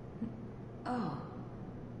 Oh,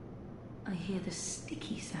 I hear the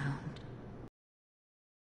sticky sound.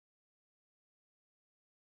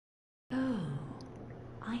 Oh,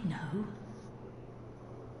 I know.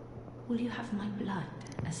 Will you have my blood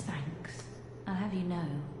as thanks? I'll have you know,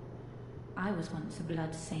 I was once a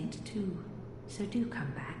blood saint too, so do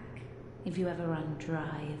come back if you ever run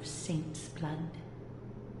dry of saint's blood.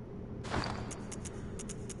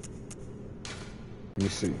 Let me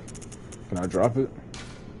see. Can I drop it?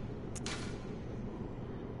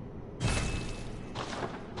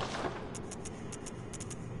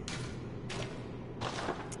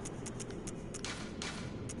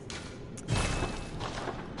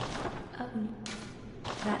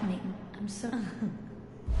 That make I'm so.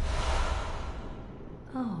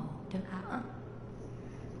 Oh, don't. All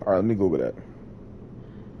right, let me Google that.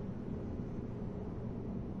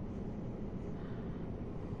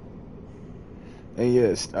 And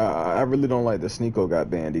yes, I really don't like that Sneeko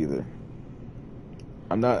got banned either.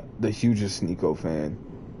 I'm not the hugest Sneeko fan,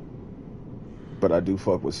 but I do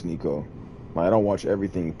fuck with Sneeko. Like, I don't watch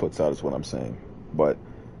everything he puts out, is what I'm saying. But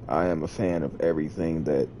I am a fan of everything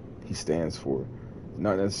that he stands for.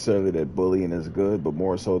 Not necessarily that bullying is good, but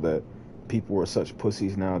more so that people are such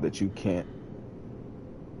pussies now that you can't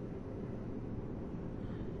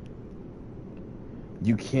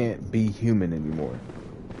be human anymore.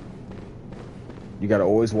 You gotta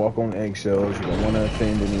always walk on eggshells. You don't want to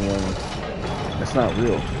offend anyone. That's not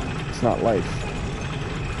real. It's not life.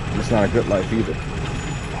 And it's not a good life either.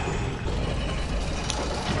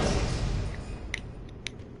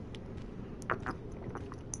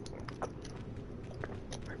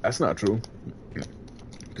 That's not true.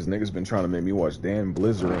 Because niggas been trying to make me watch Dan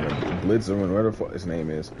Blizzer and whatever the fuck his name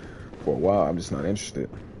is for a while. I'm just not interested.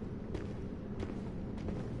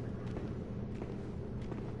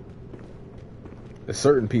 There's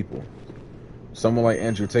certain people. Someone like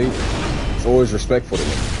Andrew Tate is always respectful to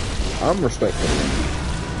them. I'm respectful to them.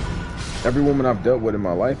 Every woman I've dealt with in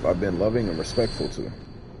my life, I've been loving and respectful to.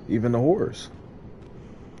 Even the whores.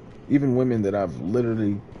 Even women that I've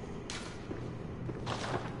literally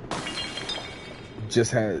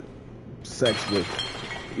just had sex with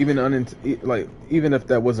even like even if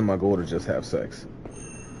that wasn't my goal to just have sex,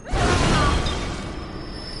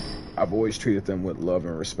 I've always treated them with love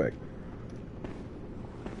and respect.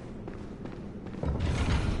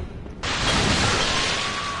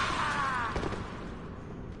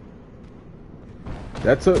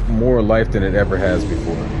 That took more life than it ever has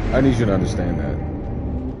before. I need you to understand that.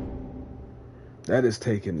 That is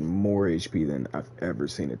taking more HP than I've ever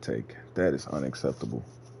seen it take. That is unacceptable.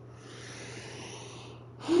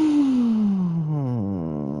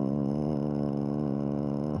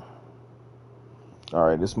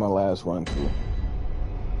 Alright, this is my last run through.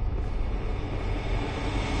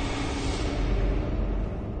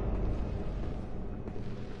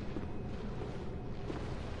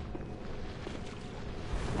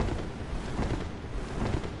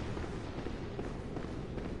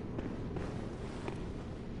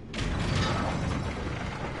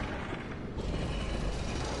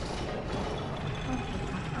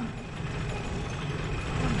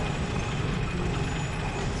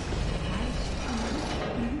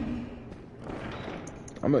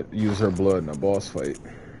 I'm gonna use her blood in a boss fight.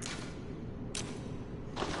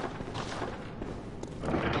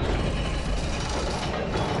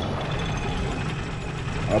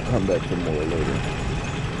 I'll come back for more later.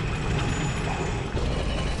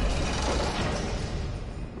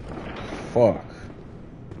 Fuck.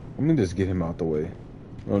 Let me just get him out the way.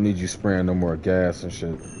 I don't need you spraying no more gas and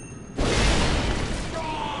shit.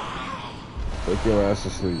 Take your ass to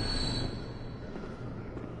sleep.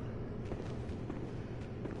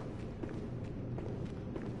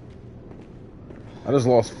 I just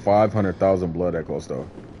lost 500,000 blood echoes though.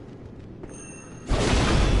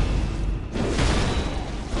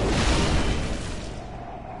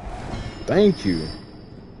 Thank you.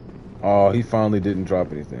 Oh, he finally didn't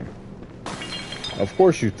drop anything. Of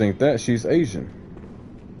course you think that. She's Asian.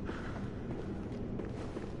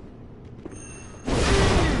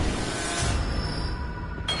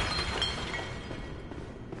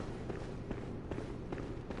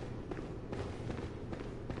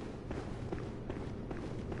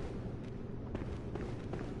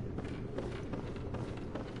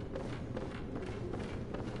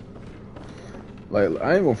 Like,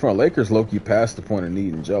 I ain't gonna front. Lakers low-key past the point of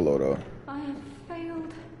needing Jello, though. I have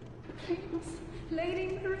failed. Please,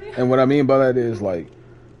 Lady Maria. And what I mean by that is, like,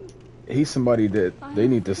 he's somebody that they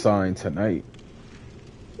need to sign tonight.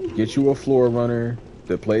 Get you a floor runner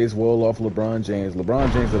that plays well off LeBron James.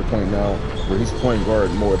 LeBron James at a point now where he's point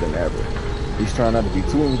guard more than ever. He's trying not to be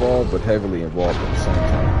too involved, but heavily involved at the same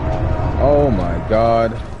time. Oh my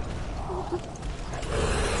God.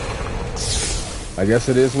 I guess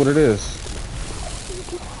it is what it is.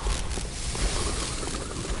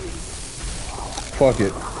 Fuck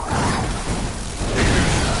it.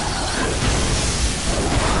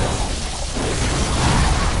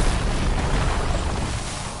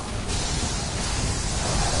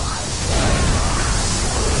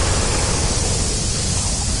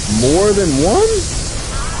 More than one?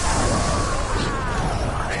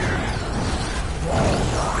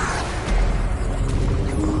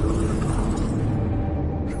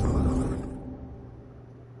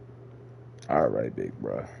 All right, big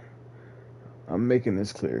bro. I'm making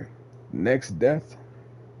this clear. Next death,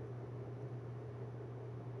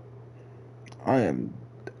 I'm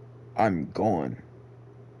gone.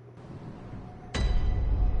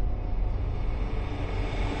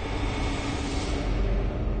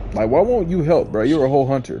 Like, why won't you help, bro? You're a whole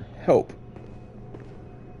hunter. Help.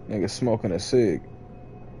 Nigga smoking a cig.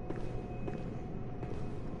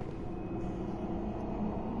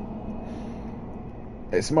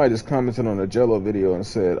 Hey, somebody just commented on a Jello video and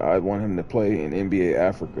said, I want him to play in NBA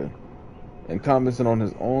Africa. And commented on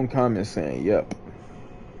his own comment saying, yep.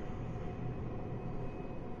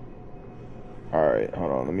 Alright,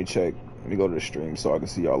 hold on. Let me check. Let me go to the stream so I can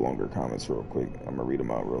see y'all longer comments real quick. I'm going to read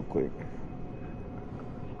them out real quick.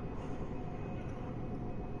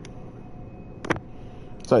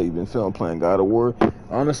 So how you been feeling playing God of War?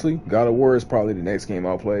 Honestly, God of War is probably the next game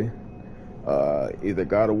I'll play. Either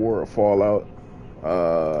God of War or Fallout.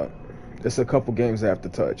 There's a couple games I have to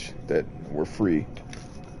touch that were free,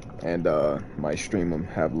 and might stream them,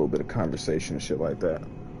 have a little bit of conversation and shit like that.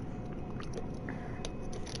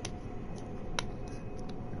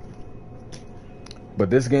 But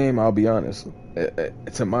this game, I'll be honest,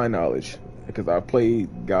 to my knowledge, because I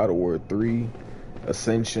played God of War 3,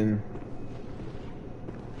 Ascension,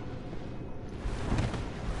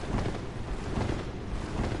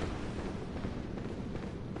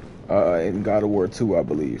 and God of War 2, I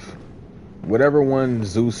believe. Whatever one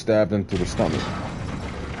Zeus stabbed him through the stomach.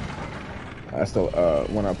 That's the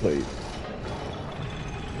one I played.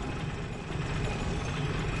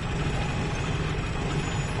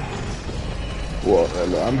 Well,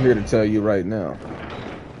 I'm here to tell you right now.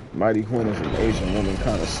 Mighty Quinn is an Asian woman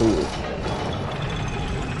connoisseur.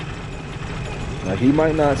 Now, he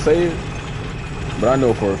might not say it, but I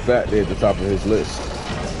know for a fact they're at the top of his list.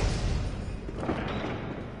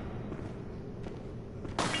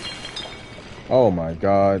 Oh my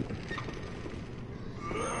God.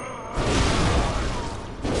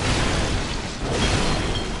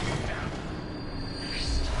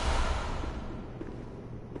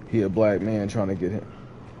 He a black man trying to get him.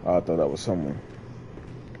 Oh, I thought that was someone.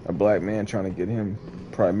 A black man trying to get him,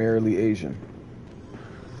 primarily Asian.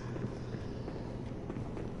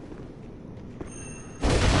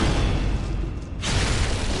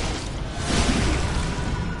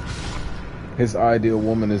 His ideal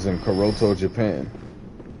woman is in Kyoto, Japan.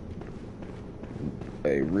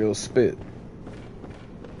 A real spit.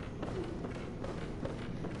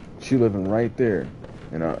 She living right there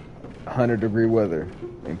in 100-degree weather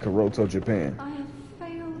in Kyoto, Japan. I have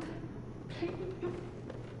failed.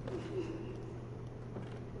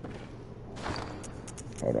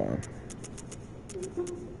 Hold on.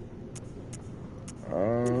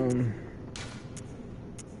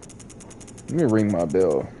 Let me ring my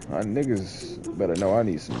bell. Niggas better know I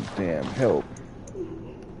need some damn help.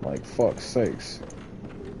 Like, fuck's sakes.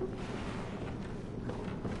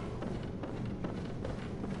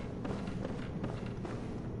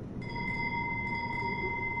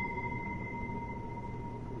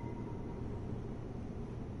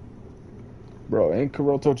 Bro, ain't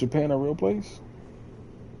Kyoto, Japan a real place?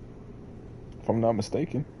 If I'm not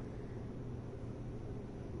mistaken.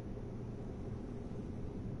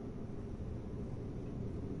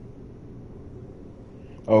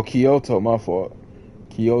 Oh, Kyoto, my fault.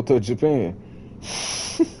 Kyoto, Japan.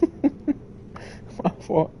 My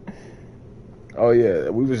fault. Oh yeah,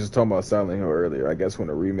 we was just talking about Silent Hill earlier. I guess when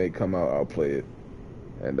the remake come out, I'll play it.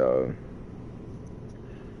 And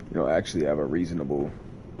actually have a reasonable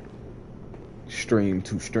stream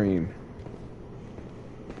to stream.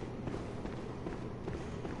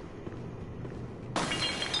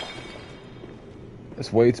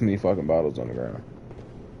 There's way too many fucking bottles on the ground.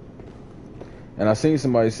 And I seen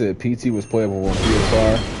somebody said PT was playable on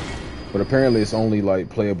PS5, but apparently it's only like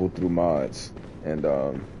playable through mods. And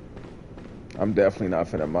I'm definitely not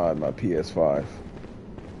finna mod my PS5.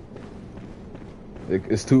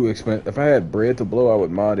 It's too expensive. If I had bread to blow, I would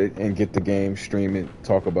mod it and get the game, stream it,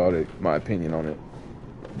 talk about it, my opinion on it.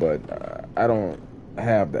 But I don't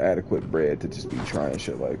have the adequate bread to just be trying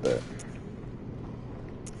shit like that.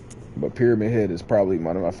 But Pyramid Head is probably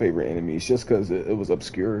one of my favorite enemies, just because it was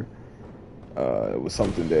obscure. It was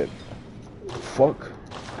something that, fuck.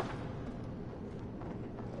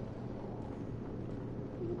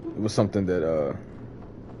 It was something that,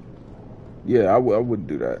 yeah, I wouldn't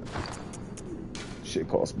do that. Shit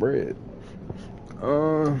costs bread.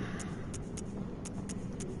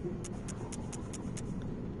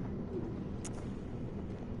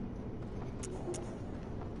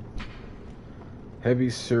 Heavy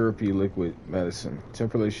syrupy liquid medicine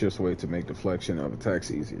temporarily shifts weight to make deflection of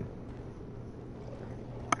attacks easier.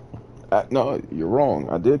 No, you're wrong.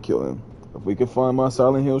 I did kill him. If we could find my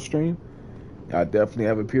Silent Hill stream, I definitely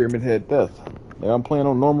have a Pyramid Head death. Like, I'm playing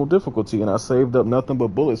on normal difficulty, and I saved up nothing but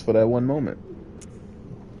bullets for that one moment.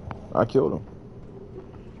 I killed him.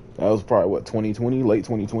 That was probably, what, 2020? Late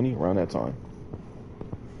 2020? Around that time.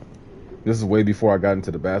 This is way before I got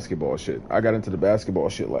into the basketball shit. I got into the basketball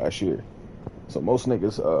shit last year. So most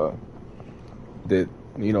niggas that,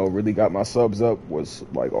 really got my subs up was,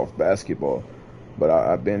 like, off basketball. But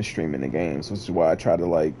I've been streaming the games, which is why I try to,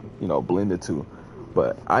 blend the two.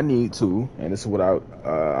 But I need to, and this is what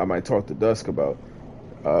I might talk to Dusk about,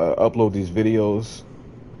 upload these videos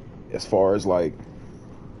as far as,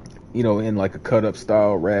 in, a cut-up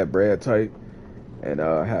style, Rad Brad type, and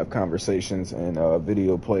have conversations and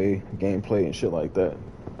video play, gameplay, and shit like that.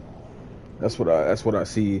 That's what I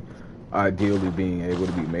see ideally being able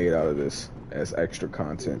to be made out of this as extra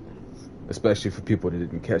content, especially for people that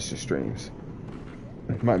didn't catch the streams.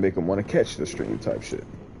 It might make them want to catch the stream type shit.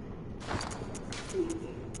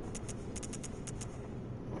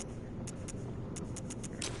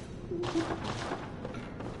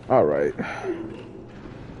 All right.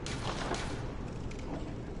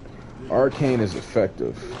 Arcane is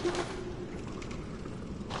effective.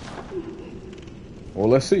 Well,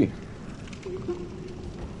 let's see.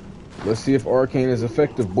 Let's see if Arcane is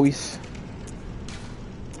effective, boys.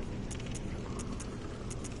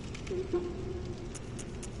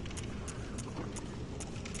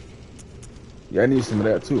 Yeah, I need some of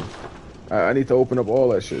that too. I need to open up all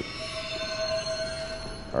that shit.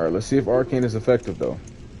 Alright, let's see if Arcane is effective though.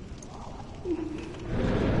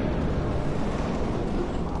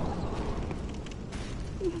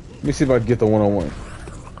 Let me see if I can get the one-on-one.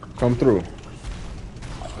 Come through.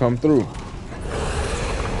 Come through.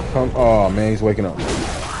 Come. Oh man, he's waking up.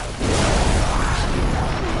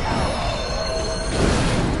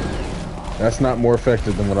 That's not more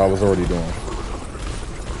effective than what I was already doing.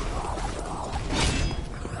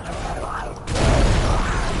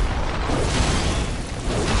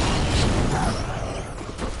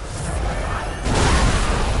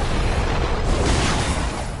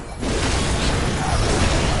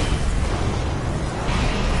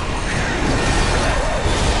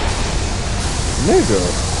 Nigga.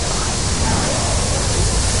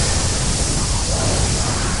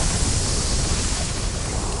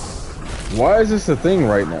 Why is this a thing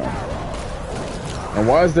right now? And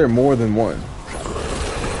why is there more than one?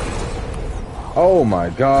 Oh my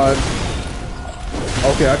god.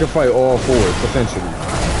 Okay, I can fight all four, potentially.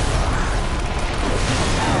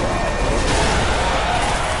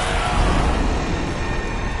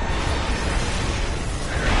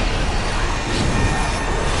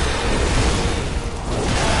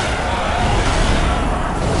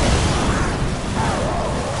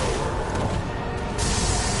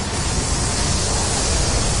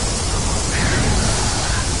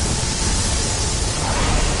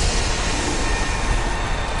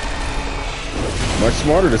 Much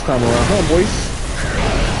smarter this time around, huh, boys?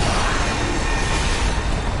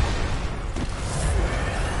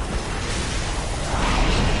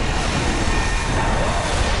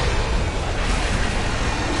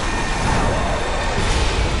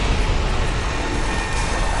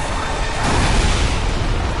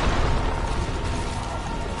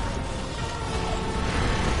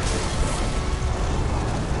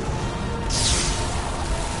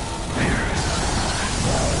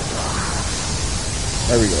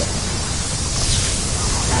 There we go.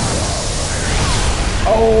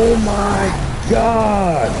 Oh my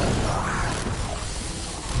god!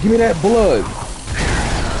 Give me that blood!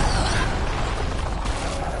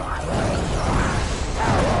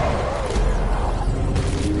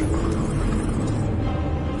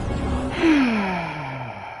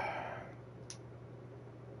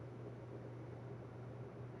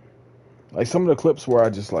 Like some of the clips where I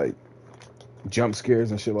just like jump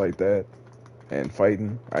scares and shit like that and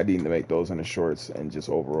fighting, I need to make those in the shorts and just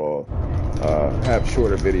overall have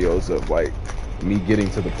shorter videos of like me getting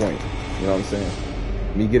to the point. You know what I'm saying?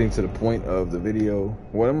 Me getting to the point of the video.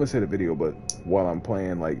 Well, I'm gonna say the video, but while I'm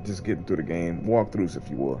playing, like just getting through the game, walkthroughs, if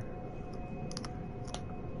you will.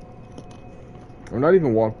 Or not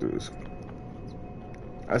even walkthroughs.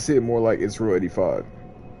 I see it more like it's Rule 85,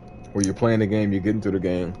 where you're playing the game, you're getting through the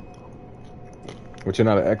game, but you're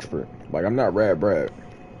not an expert. Like I'm not Rad Brad.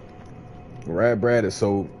 Rad Brad is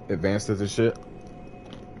so advanced at this shit.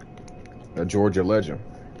 A Georgia legend.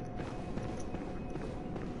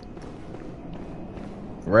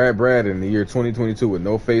 Rad Brad in the year 2022 with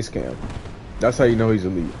no face cam. That's how you know he's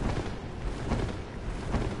elite.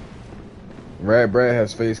 Rad Brad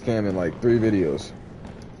has face cam in like 3 videos.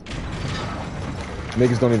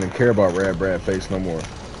 Niggas don't even care about Rad Brad face no more.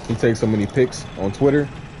 He takes so many pics on Twitter,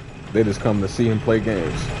 they just come to see him play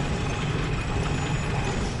games.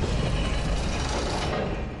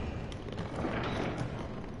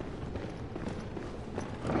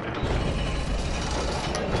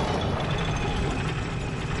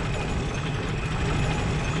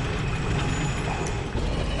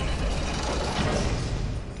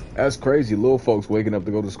 That's crazy. Little folks waking up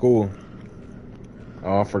to go to school.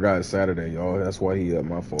 Oh, I forgot it's Saturday, y'all. That's why he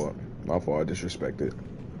my fault. My fault. I disrespected.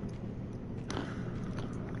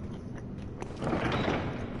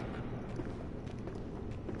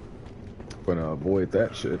 Gonna avoid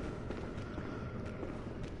that shit.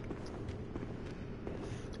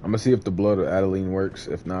 I'm gonna see if the blood of Adeline works.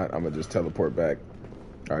 If not, I'm gonna just teleport back.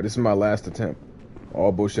 Alright, this is my last attempt.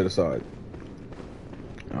 All bullshit aside.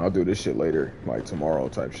 I'll do this shit later, like tomorrow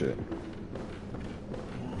type shit.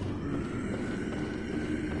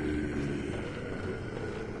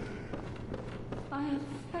 I have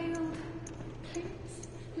failed. Please,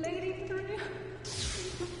 Lady Three.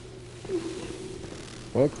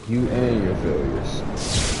 Fuck you and your failures.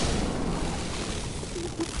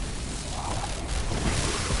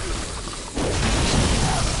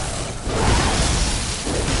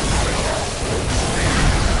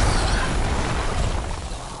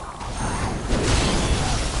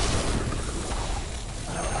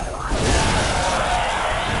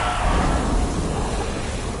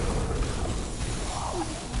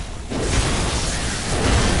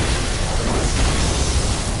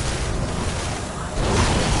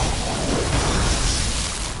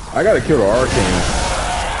 I gotta kill the Arcane.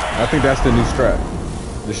 I think that's the new strat.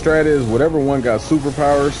 The strat is whatever one got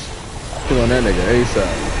superpowers, killing that nigga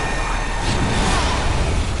ASAP.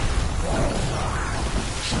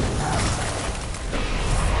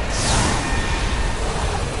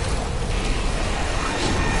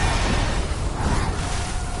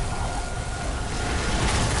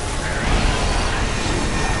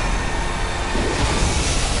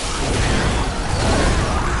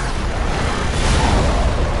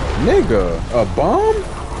 Nigga, a bomb?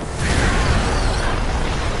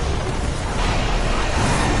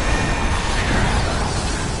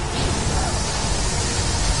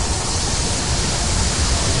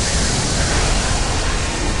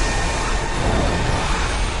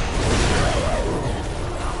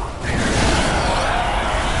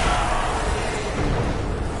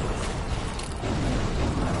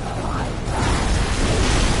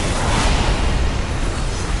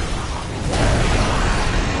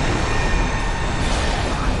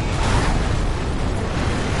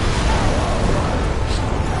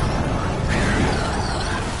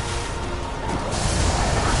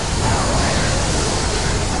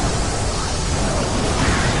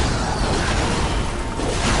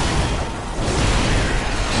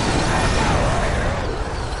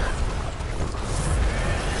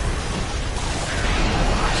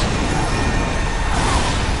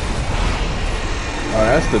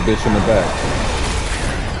 That's the bitch in the back.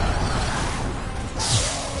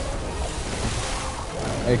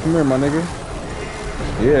 Hey, come here, my nigga.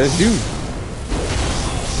 Yeah, it's you.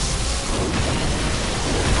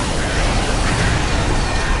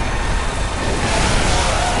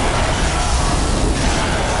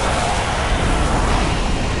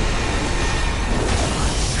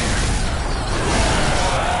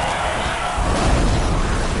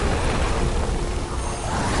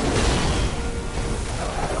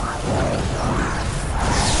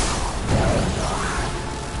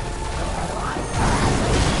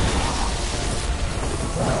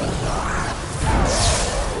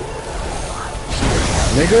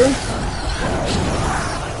 Nigga?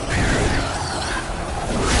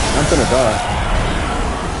 I'm gonna die.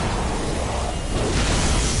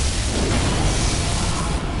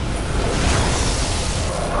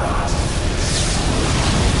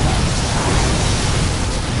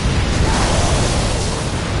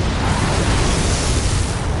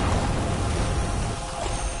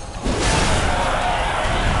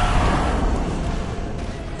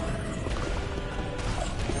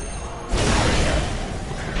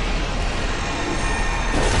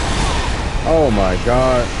 Oh my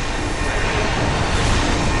god.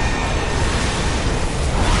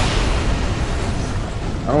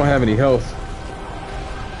 I don't have any health.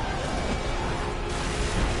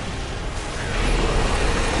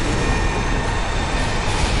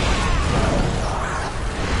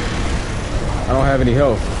 I don't have any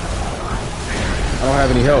health. I don't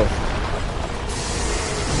have any health.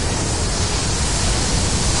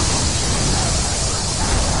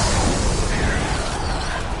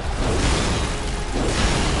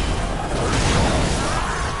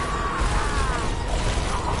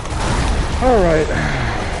 All right.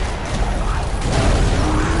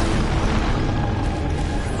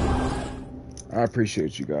 I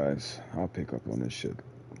appreciate you guys. I'll pick up on this shit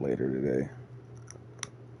later today.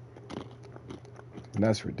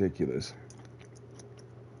 That's ridiculous.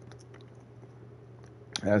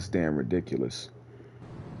 That's damn ridiculous.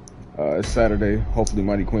 It's Saturday. Hopefully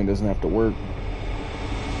Mighty Queen doesn't have to work.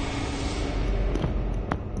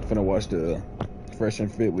 I'm finna watch the Fresh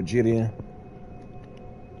and Fit with Gideon.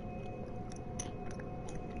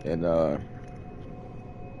 And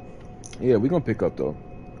yeah, we're gonna pick up though.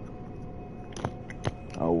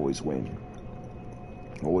 I always win.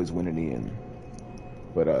 Always win in the end.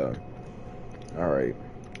 But alright.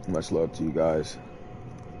 Much love to you guys.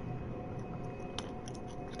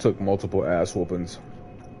 Took multiple ass whoopings.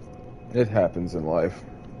 It happens in life.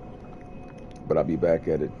 But I'll be back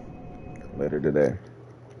at it later today.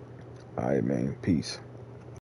 Alright, man. Peace.